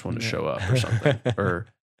the last one to show up or something, or,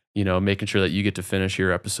 making sure that you get to finish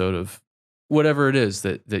your episode of whatever it is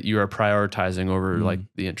that you are prioritizing over Mm. like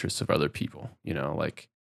the interests of other people, you know, like,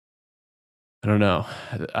 I don't know.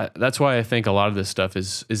 That's why I think a lot of this stuff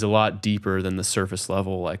is a lot deeper than the surface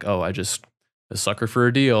level. Like, oh, I just a sucker for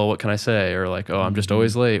a deal. What can I say? Or like, oh, I'm just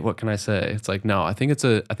always late. What can I say? It's like, no, I think it's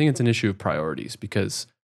an issue of priorities, because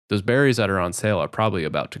those berries that are on sale are probably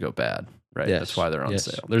about to go bad, right? Yes, That's why they're on yes.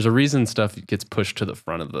 sale. There's a reason stuff gets pushed to the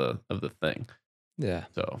front of the thing. Yeah.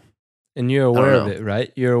 So, And you're aware of know. it,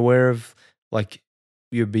 right? You're aware of like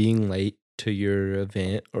you're being late to your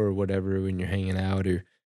event or whatever when you're hanging out, or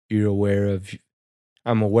you're aware of.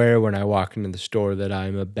 I'm aware when I walk into the store that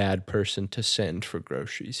I'm a bad person to send for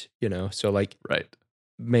groceries, you know? So like right.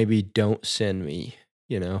 maybe don't send me,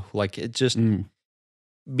 you know? Like it just Mm.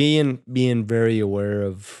 being very aware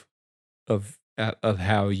of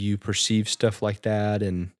how you perceive stuff like that,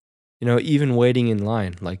 and you know, even waiting in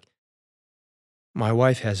line. Like my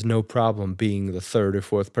wife has no problem being the third or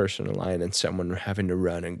fourth person in line and someone having to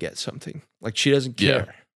run and get something. Like she doesn't Yeah.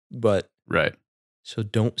 care. But Right. so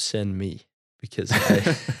don't send me, because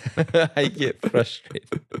I I get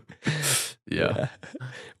frustrated. Yeah.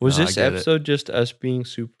 Was No, I this get it. episode just us being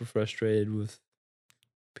super frustrated with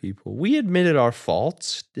people? We admitted our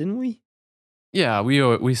faults, didn't we? Yeah.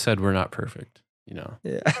 We said we're not perfect, you know,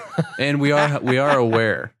 Yeah. and we are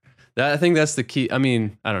aware. I think that's the key. I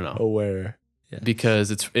mean, I don't know. Aware. Yeah.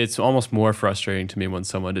 Because it's almost more frustrating to me when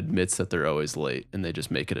someone admits that they're always late and they just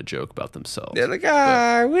make it a joke about themselves. They're like,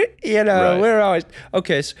 we're always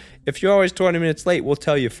okay. So if you're always 20 minutes late, we'll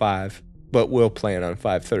tell you 5, but we'll plan on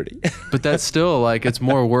 5:30. But that's still like, it's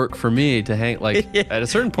more work for me to hang. Like Yeah. at a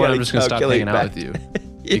certain point, Gotta I'm just gonna stop calculate hanging out back. with you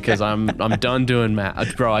because I'm done doing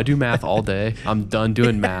math, bro. I do math all day. I'm done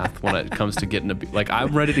doing math when it comes to getting like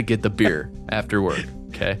I'm ready to get the beer after work.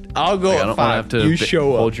 Okay, I'll go like, I at don't 5. want to have to You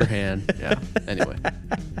show hold up. your hand. Yeah. Anyway,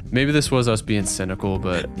 maybe this was us being cynical,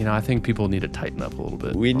 but you know, I think people need to tighten up a little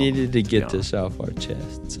bit. We needed to get be this off our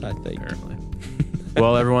chests, I think. Apparently.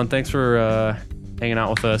 Well, everyone, thanks for hanging out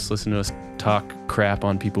with us, listening to us talk crap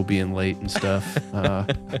on people being late and stuff.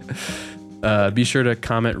 Be sure to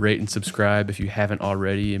comment, rate, and subscribe if you haven't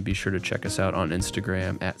already, and be sure to check us out on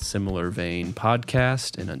Instagram at Similar Vein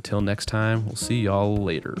Podcast. And until next time, we'll see y'all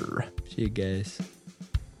later. See you guys.